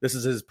 This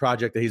is his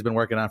project that he's been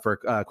working on for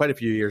quite a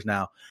few years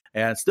now.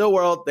 And Still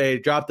World, they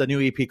dropped a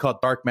new EP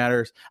called Dark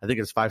Matters. I think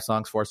it's 4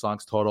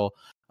 songs total.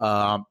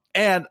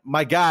 And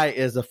my guy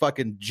is a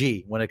fucking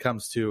G when it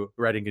comes to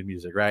writing good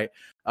music, right?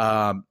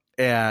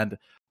 And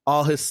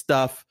all his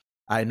stuff,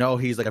 I know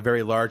he's like a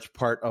very large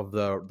part of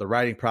the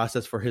writing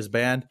process for his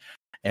band.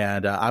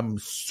 And I'm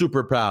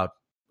super proud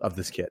of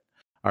this kid.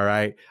 All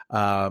right.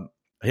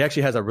 He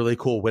actually has a really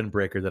cool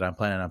windbreaker that I'm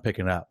planning on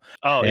picking up.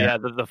 Oh, yeah.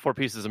 The 4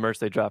 pieces of merch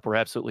they drop were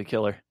absolutely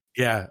killer.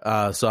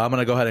 Yeah. So I'm going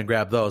to go ahead and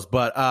grab those.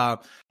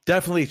 But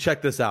definitely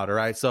check this out. All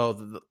right.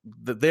 So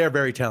they are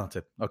very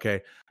talented.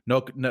 Okay.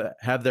 No,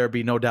 have there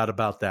be no doubt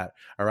about that.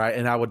 All right.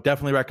 And I would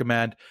definitely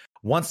recommend,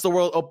 once the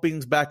world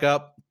opens back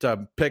up,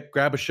 to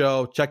grab a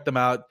show, check them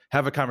out,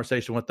 have a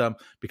conversation with them,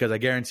 because I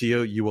guarantee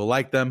you will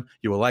like them.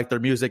 You will like their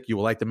music. You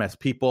will like them as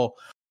people.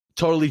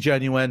 Totally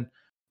genuine,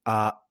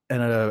 and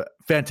a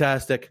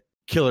fantastic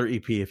killer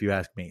EP, if you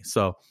ask me.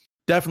 So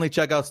definitely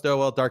check out Still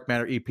World Dark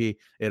Matter EP. It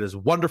is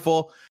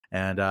wonderful,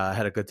 and I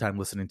had a good time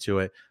listening to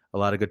it. A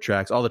lot of good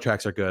tracks. All the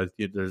tracks are good.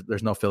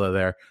 There's no filler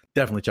there.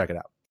 Definitely check it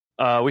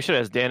out. We should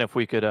ask Dan if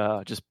we could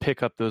just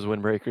pick up those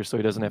windbreakers so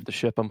he doesn't have to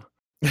ship them.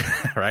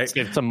 Right? Let's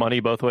get some money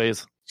both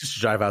ways. Just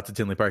drive out to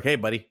Tinley Park. Hey,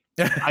 buddy.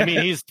 I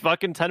mean, he's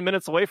fucking 10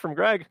 minutes away from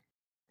Greg.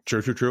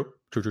 True.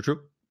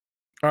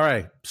 All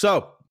right.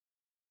 So,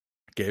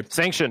 Gabe.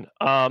 Sanction.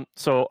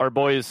 So our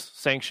boys,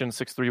 Sanction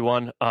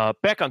 631,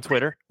 back on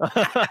Twitter.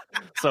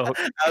 So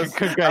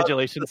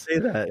congratulations.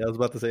 I was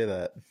about to say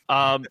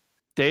that.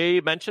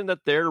 They mentioned that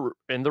they're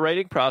in the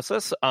writing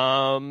process.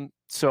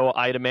 So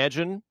I'd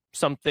imagine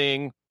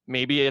something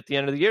maybe at the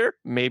end of the year,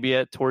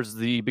 maybe towards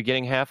the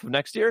beginning half of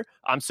next year.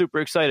 I'm super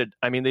excited.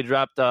 I mean, they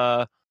dropped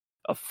a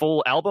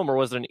full album, or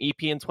was it an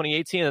EP in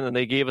 2018? And then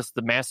they gave us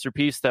the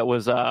masterpiece that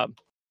was the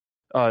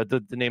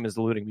name is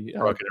eluding me.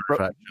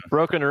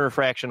 Broken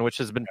Refraction, which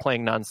has been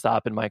playing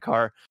nonstop in my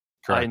car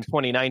in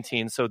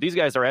 2019. So these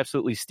guys are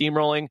absolutely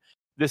steamrolling.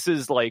 This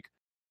is like,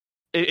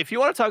 if you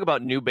want to talk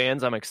about new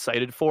bands I'm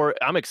excited for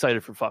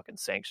fucking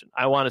Sanction.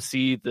 I want to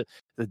see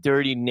the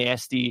dirty,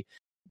 nasty,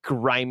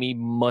 grimy,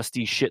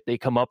 musty shit they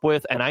come up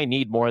with, and I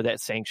need more of that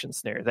Sanction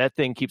snare. That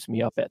thing keeps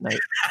me up at night.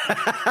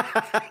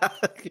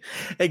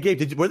 Hey,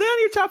 Gabe, were they on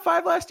your top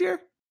 5 last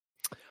year?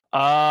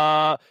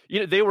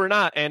 They were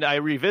not, and I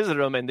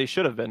revisited them, and they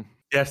should have been.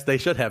 Yes, they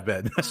should have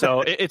been.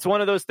 So it's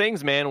one of those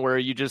things, man, where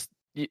you just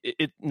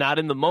it not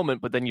in the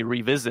moment, but then you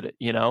revisit it,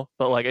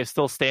 But like, I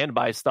still stand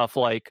by stuff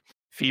like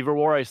Fever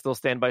War. I still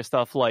stand by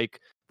stuff like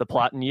The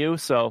Plot in You.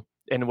 So,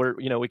 and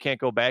we can't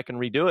go back and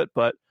redo it,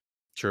 but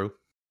true.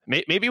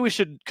 Maybe we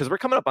should, because we're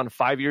coming up on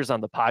 5 years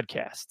on the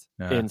podcast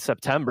in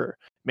September.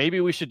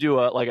 Maybe we should do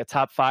a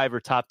top 5 or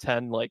top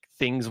 10 like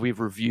things we've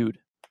reviewed.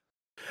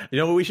 You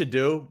know what we should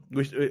do?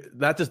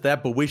 Not just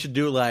that, but we should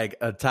do like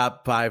a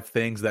top 5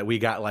 things that we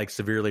got like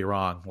severely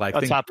wrong. Like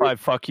a top 5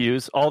 fuck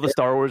yous, all the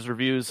Star Wars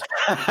reviews.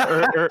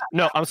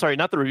 No, I'm sorry,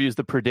 not the reviews,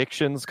 the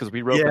predictions, because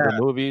we wrote the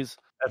movies.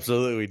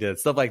 Absolutely, we did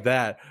stuff like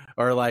that,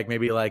 or like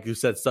maybe like you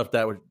said stuff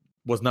that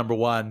was number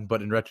 1,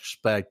 but in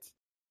retrospect,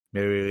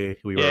 maybe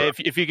we were. Yeah,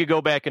 if you could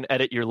go back and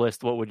edit your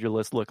list, what would your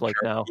list look like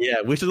now?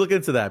 Yeah, we should look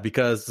into that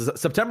because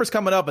September's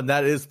coming up, and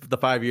that is the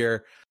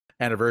 5-year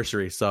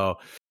anniversary. So.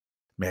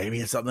 Maybe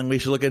it's something we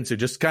should look into.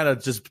 Just kind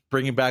of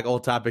bringing back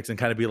old topics and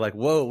kind of be like,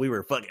 whoa, we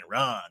were fucking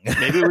wrong.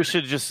 Maybe we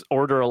should just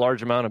order a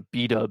large amount of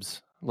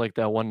B-dubs like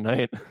that one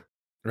night.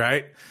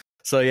 Right?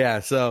 So,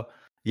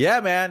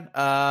 yeah, man.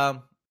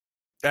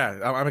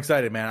 I'm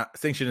excited, man.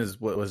 Sanction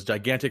was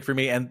gigantic for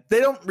me. And they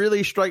don't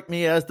really strike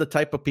me as the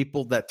type of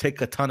people that take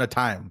a ton of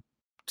time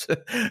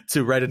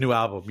to write a new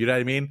album. You know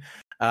what I mean?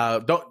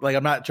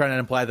 I'm not trying to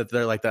imply that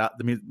they're like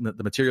the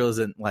material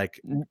isn't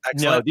like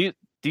excellent. No,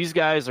 these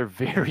guys are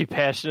very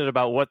passionate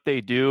about what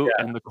they do,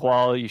 and the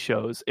quality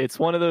shows. It's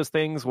one of those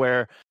things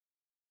where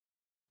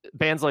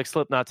bands like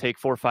Slipknot take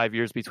 4 or 5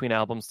 years between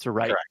albums to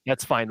write. Correct.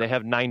 That's fine. They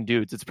have 9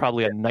 dudes. It's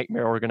probably a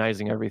nightmare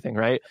organizing everything,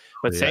 right?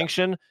 But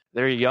Sanction,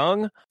 they're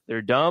young,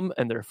 they're dumb,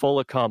 and they're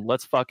full of cum.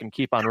 Let's fucking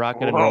keep on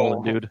rocking and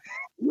rolling, dude.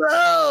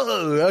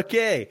 Whoa!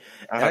 Okay.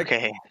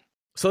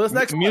 So this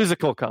next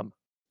musical cum.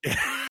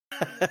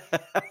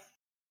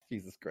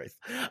 Jesus Christ.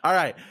 All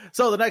right.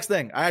 So the next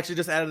thing, I actually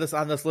just added this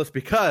on this list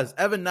because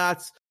Evan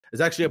Knotts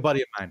is actually a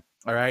buddy of mine.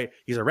 All right.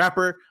 He's a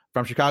rapper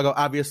from Chicago,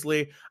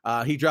 obviously.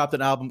 He dropped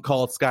an album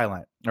called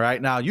Skyline. All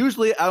right. Now,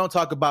 usually I don't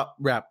talk about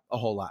rap a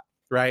whole lot,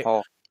 right?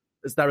 Oh.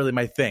 It's not really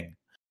my thing.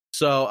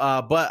 So,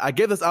 but I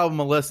gave this album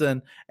a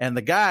listen, and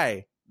the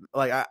guy,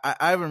 like,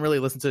 I haven't really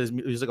listened to his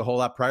music a whole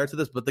lot prior to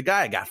this, but the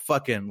guy got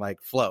fucking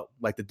like flow.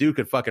 Like the dude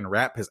could fucking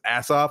rap his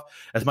ass off.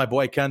 As my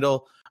boy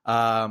Kendall,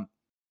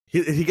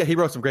 he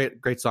wrote some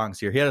great songs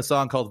here. He had a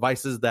song called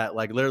Vices that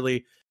like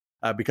literally,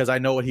 because I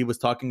know what he was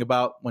talking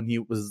about when he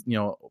was,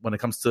 when it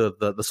comes to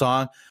the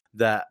song,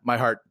 that my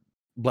heart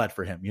bled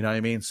for him. You know what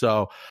I mean?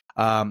 So,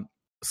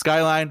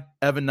 Skyline,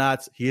 Evan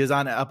Knotts, he is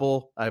on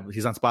Apple.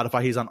 He's on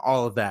Spotify. He's on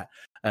all of that.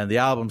 And the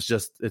album's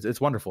just, it's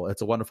wonderful.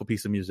 It's a wonderful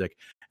piece of music.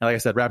 And like I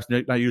said, rap's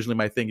not usually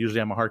my thing.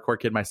 Usually I'm a hardcore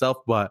kid myself,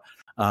 but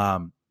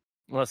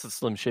unless it's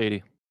Slim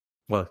Shady.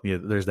 Well, yeah,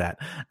 there's that.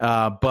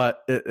 But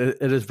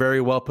it is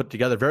very well put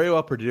together, very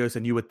well produced.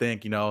 And you would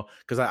think,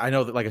 because I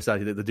know that, like I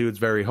said, the dude's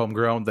very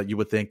homegrown, that you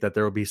would think that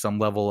there would be some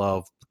level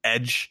of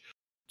edge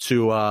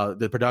to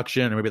the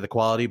production and maybe the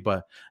quality.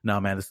 But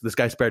no, man, this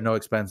guy spared no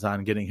expense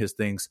on getting his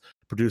things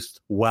produced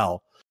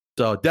well.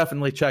 So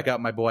definitely check out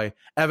my boy,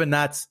 Evan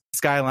Knotts,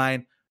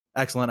 Skyline.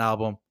 Excellent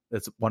album.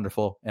 It's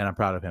wonderful, and I'm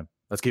proud of him.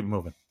 Let's keep it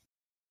moving.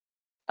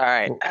 All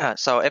right.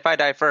 So If I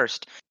Die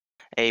First,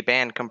 a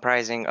band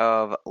comprising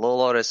of Lil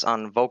Lotus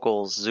on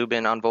vocals,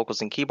 Zubin on vocals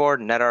and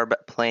keyboard, Nedarb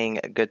playing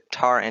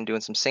guitar and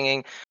doing some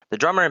singing, the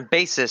drummer and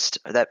bassist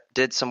that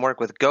did some work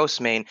with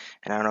Ghostmane,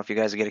 and I don't know if you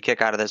guys will get a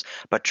kick out of this,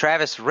 but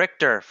Travis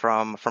Richter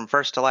from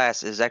First to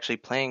Last is actually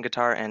playing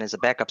guitar and is a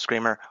backup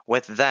screamer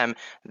with them.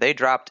 They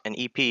dropped an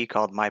EP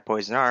called My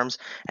Poison Arms,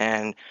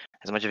 and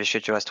as much of a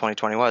shit show as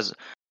 2020 was,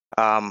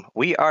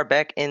 we are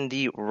back in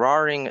the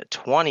roaring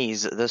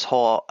 20s. This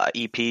whole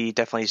EP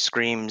definitely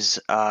screams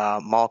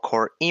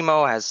mallcore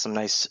emo, has some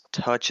nice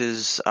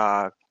touches,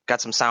 got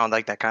some sound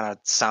like that kind of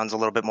sounds a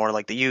little bit more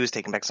like The Used,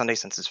 Taking Back Sunday,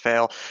 Senses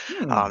Fail,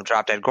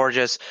 Drop Dead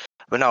Gorgeous.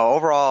 But no,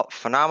 overall,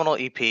 phenomenal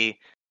EP.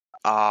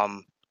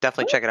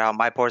 Definitely check it out.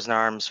 My Poison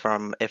Arms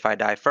from If I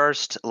Die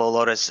First. Lil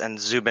Lotus and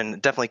Zubin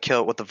definitely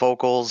kill it with the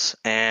vocals,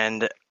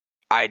 and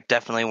I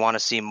definitely want to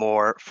see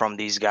more from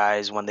these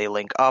guys when they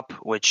link up,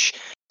 which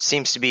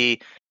seems to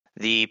be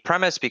the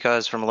premise,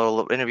 because from a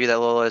little interview that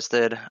Lil Lotus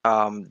did,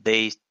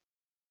 they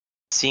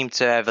seem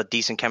to have a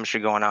decent chemistry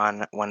going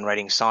on when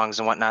writing songs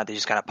and whatnot. They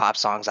just kind of pop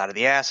songs out of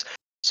the ass.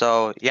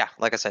 So yeah,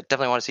 like I said,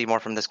 definitely want to see more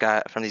from these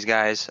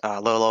guys.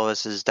 Lil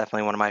Lotus is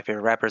definitely one of my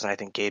favorite rappers, and I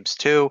think Gabe's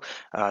too,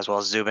 as well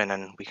as Zubin.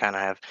 And we kind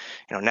of have,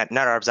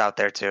 Netarb's out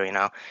there too.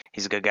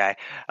 He's a good guy.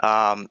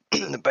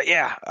 But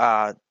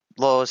yeah,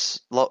 Lil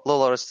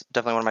Lotus,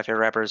 definitely one of my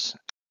favorite rappers.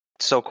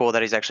 So cool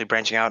that he's actually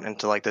branching out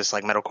into like this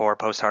like metalcore,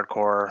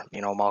 post-hardcore,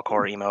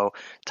 mallcore, emo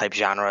type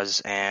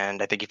genres,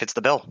 and I think he fits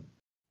the bill.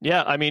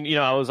 Yeah, I mean,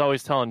 I was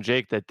always telling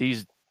Jake that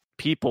these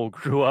people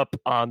grew up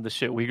on the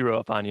shit we grew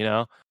up on,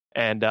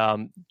 and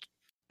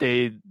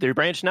they're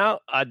branching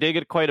out. I dig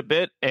it quite a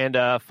bit. And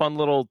fun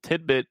little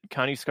tidbit: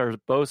 Connie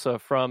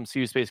Scarbosa from See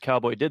You Space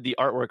Cowboy did the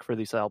artwork for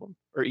this album,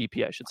 or EP,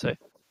 I should say.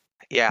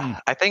 Yeah,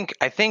 I think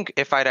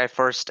If I Die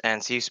First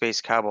and See You Space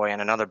Cowboy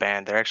and another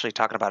band, they're actually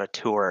talking about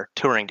a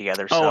touring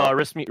together. So.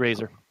 Wrist Meet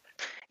Razor.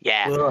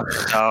 Yeah. Ugh.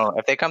 So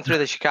if they come through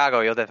the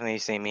Chicago, you'll definitely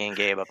see me and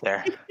Gabe up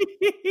there.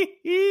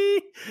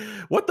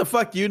 What the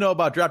fuck do you know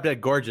about Drop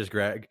Dead Gorgeous,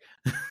 Greg?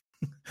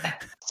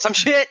 Some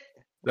shit.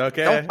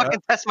 Okay. Don't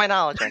fucking test my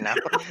knowledge right now.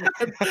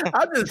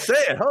 I'm just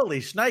saying,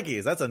 holy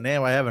shnikes. That's a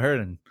name I haven't heard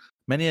in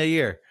many a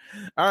year.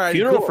 All right.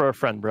 Funeral cool. for a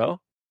Friend,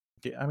 bro.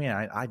 I mean,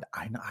 I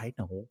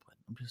know, but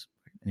I'm just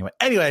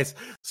anyways.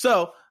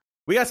 So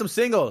we got some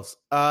singles,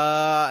 and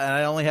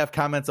I only have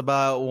comments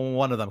about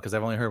one of them because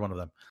I've only heard one of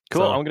them.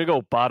 Cool. So, I'm gonna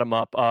go bottom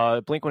up.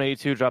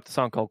 Blink-182 dropped a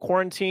song called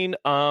Quarantine.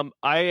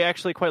 I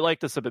actually quite like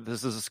this a bit.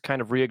 This is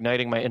kind of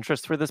reigniting my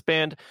interest for this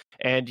band.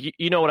 And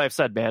you know what I've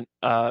said, man.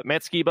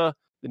 Matt Skiba,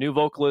 the new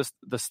vocalist,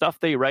 the stuff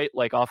they write,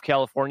 like Off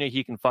California,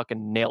 he can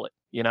fucking nail it.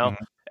 You know,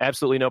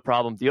 absolutely no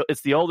problem.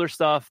 It's the older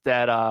stuff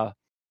that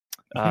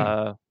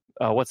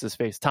what's his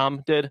face,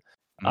 Tom did.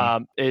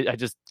 I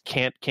just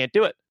can't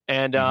do it.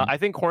 And I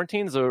think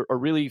Quarantine's a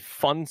really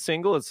fun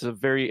single. It's a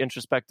very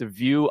introspective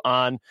view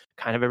on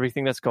kind of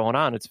everything that's going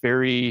on. It's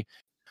very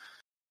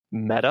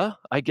meta,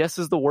 I guess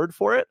is the word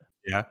for it.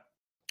 Yeah.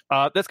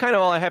 That's kind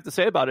of all I have to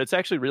say about it. It's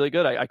actually really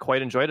good. I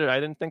quite enjoyed it. I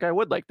didn't think I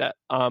would like that.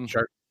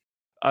 Sure.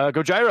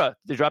 Gojira,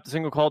 they dropped a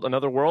single called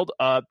Another World.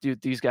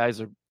 Dude, these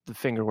guys are the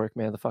finger work,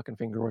 man. The fucking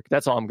finger work.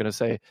 That's all I'm going to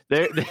say.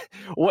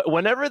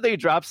 Whenever they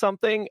drop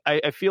something,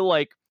 I feel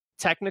like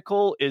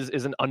technical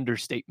is an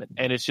understatement,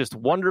 and it's just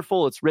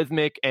wonderful. It's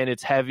rhythmic and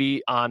it's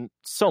heavy on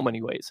so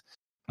many ways.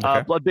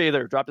 Okay.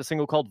 Bloodbather dropped a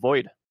single called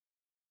Void.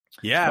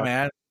 Yeah,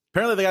 man.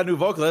 Apparently they got a new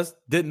vocalist.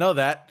 Didn't know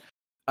that.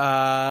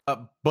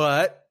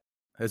 But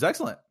it's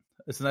excellent.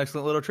 It's an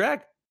excellent little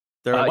track.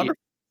 They're wonderful.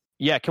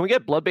 Yeah, can we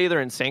get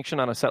Bloodbather and Sanction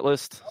on a set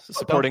list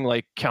supporting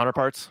like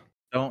counterparts?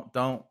 Don't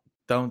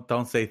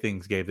say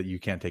things, Gabe, that you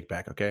can't take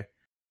back, okay?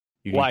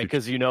 Why?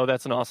 Because you know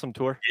that's an awesome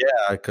tour?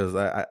 Yeah, because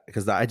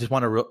I just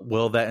want to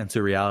will that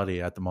into reality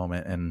at the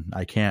moment, and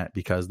I can't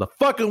because the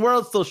fucking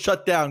world's still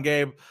shut down,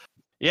 Gabe.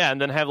 Yeah,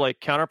 and then have like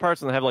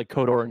counterparts and then have like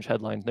Code Orange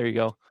headline. There you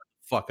go.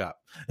 Fuck up.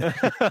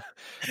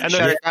 And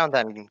shut it down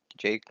then,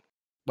 Jake.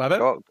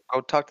 Go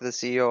talk to the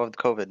CEO of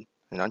COVID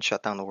and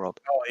unshut down the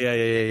world. Oh,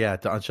 yeah.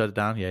 To unshut it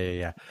down?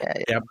 Yeah. I'm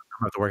going to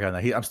have to work on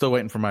that. I'm still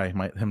waiting for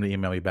him to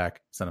email me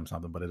back, send him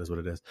something, but it is what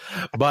it is.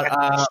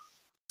 But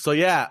so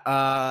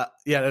yeah,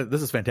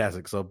 this is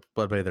fantastic. So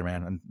Bloodbather,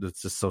 man, and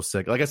it's just so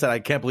sick. Like I said, I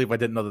can't believe I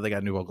didn't know that they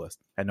got a new vocalist.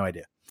 I had no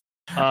idea.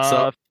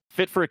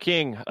 Fit for a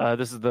King.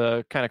 This is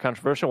the kind of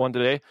controversial one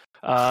today.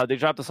 They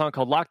dropped a song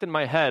called Locked in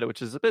My Head,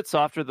 which is a bit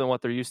softer than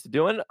what they're used to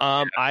doing.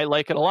 I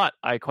like it a lot.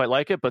 I quite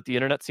like it, but the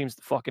internet seems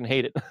to fucking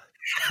hate it.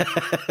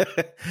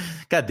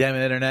 God damn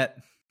it, internet.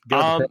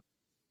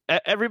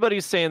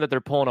 Everybody's saying that they're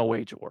pulling a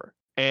wage war.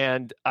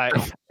 And I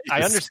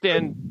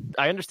understand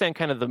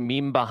kind of the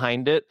meme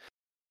behind it.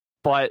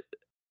 But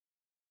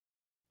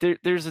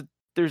there's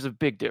a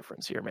big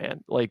difference here,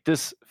 man. Like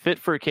this Fit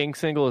for a King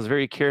single is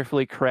very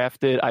carefully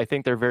crafted. I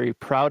think they're very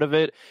proud of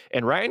it.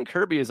 And Ryan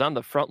Kirby is on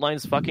the front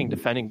lines fucking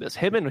defending this.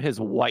 Him and his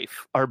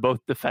wife are both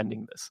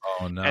defending this.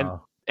 Oh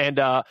no. And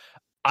I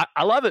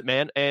love it,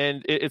 man.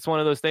 And it's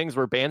one of those things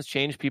where bands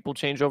change, people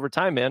change over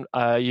time, man.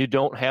 You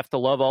don't have to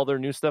love all their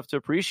new stuff to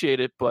appreciate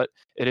it, but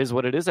it is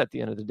what it is at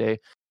the end of the day.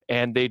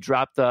 And they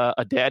dropped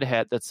a dad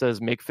hat that says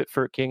 "Make Fit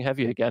for a King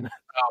heavy again."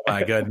 Oh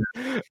my goodness!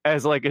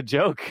 As like a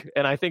joke,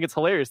 and I think it's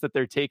hilarious that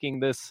they're taking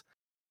this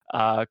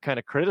kind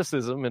of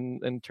criticism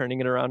and turning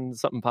it around into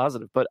something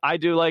positive. But I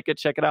do like it.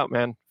 Check it out,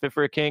 man. Fit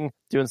for a King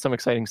doing some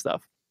exciting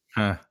stuff.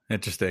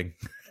 Interesting.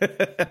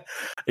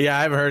 Yeah,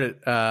 I haven't heard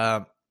it,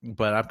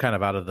 but I'm kind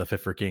of out of the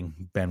Fit for a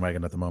King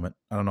bandwagon at the moment.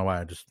 I don't know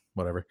why. I just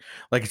whatever.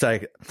 Like it's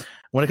like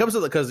when it comes to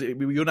because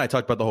you and I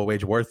talked about the whole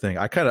wage war thing.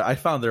 I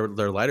found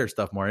their lighter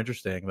stuff more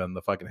interesting than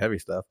the fucking heavy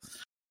stuff.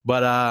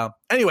 But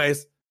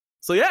anyways,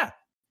 so yeah,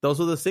 those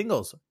were the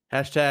singles.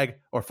 Hashtag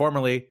or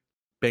formerly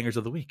bangers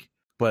of the week.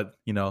 But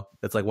you know,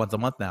 it's like once a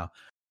month now.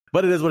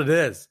 But it is what it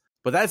is.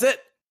 But that's it.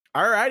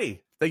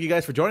 Alrighty. Thank you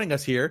guys for joining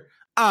us here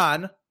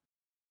on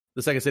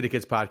the Second City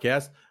Kids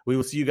podcast. We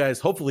will see you guys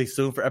hopefully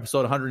soon for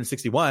episode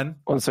 161.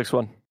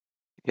 161.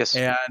 Yes.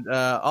 And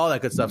all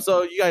that good stuff.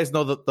 So you guys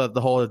know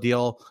the whole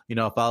deal. You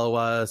know, follow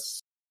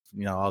us.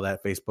 You know, all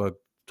that, Facebook,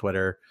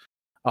 Twitter,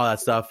 all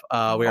that stuff. We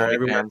are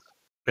everywhere.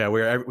 Yeah,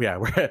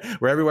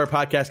 we're everywhere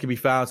podcasts can be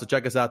found. So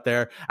check us out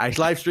there. I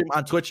live stream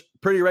on Twitch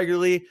pretty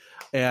regularly,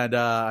 and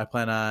I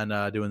plan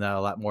on doing that a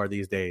lot more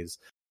these days.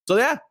 So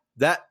yeah,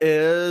 that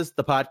is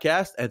the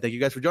podcast, and thank you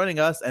guys for joining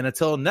us. And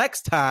until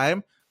next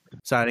time,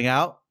 signing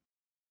out.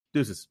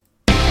 Deuces.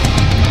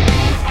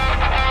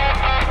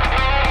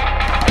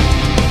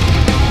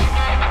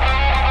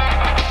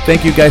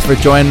 Thank you guys for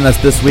joining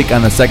us this week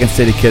on the Second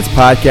City Kids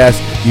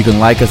podcast. You can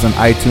like us on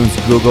iTunes,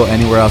 Google,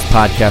 anywhere else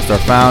podcasts are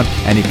found.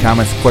 Any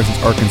comments,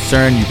 questions, or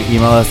concern, you can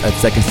email us at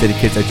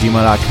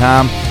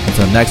secondcitykids@gmail.com.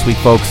 Until next week,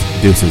 folks,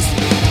 deuces.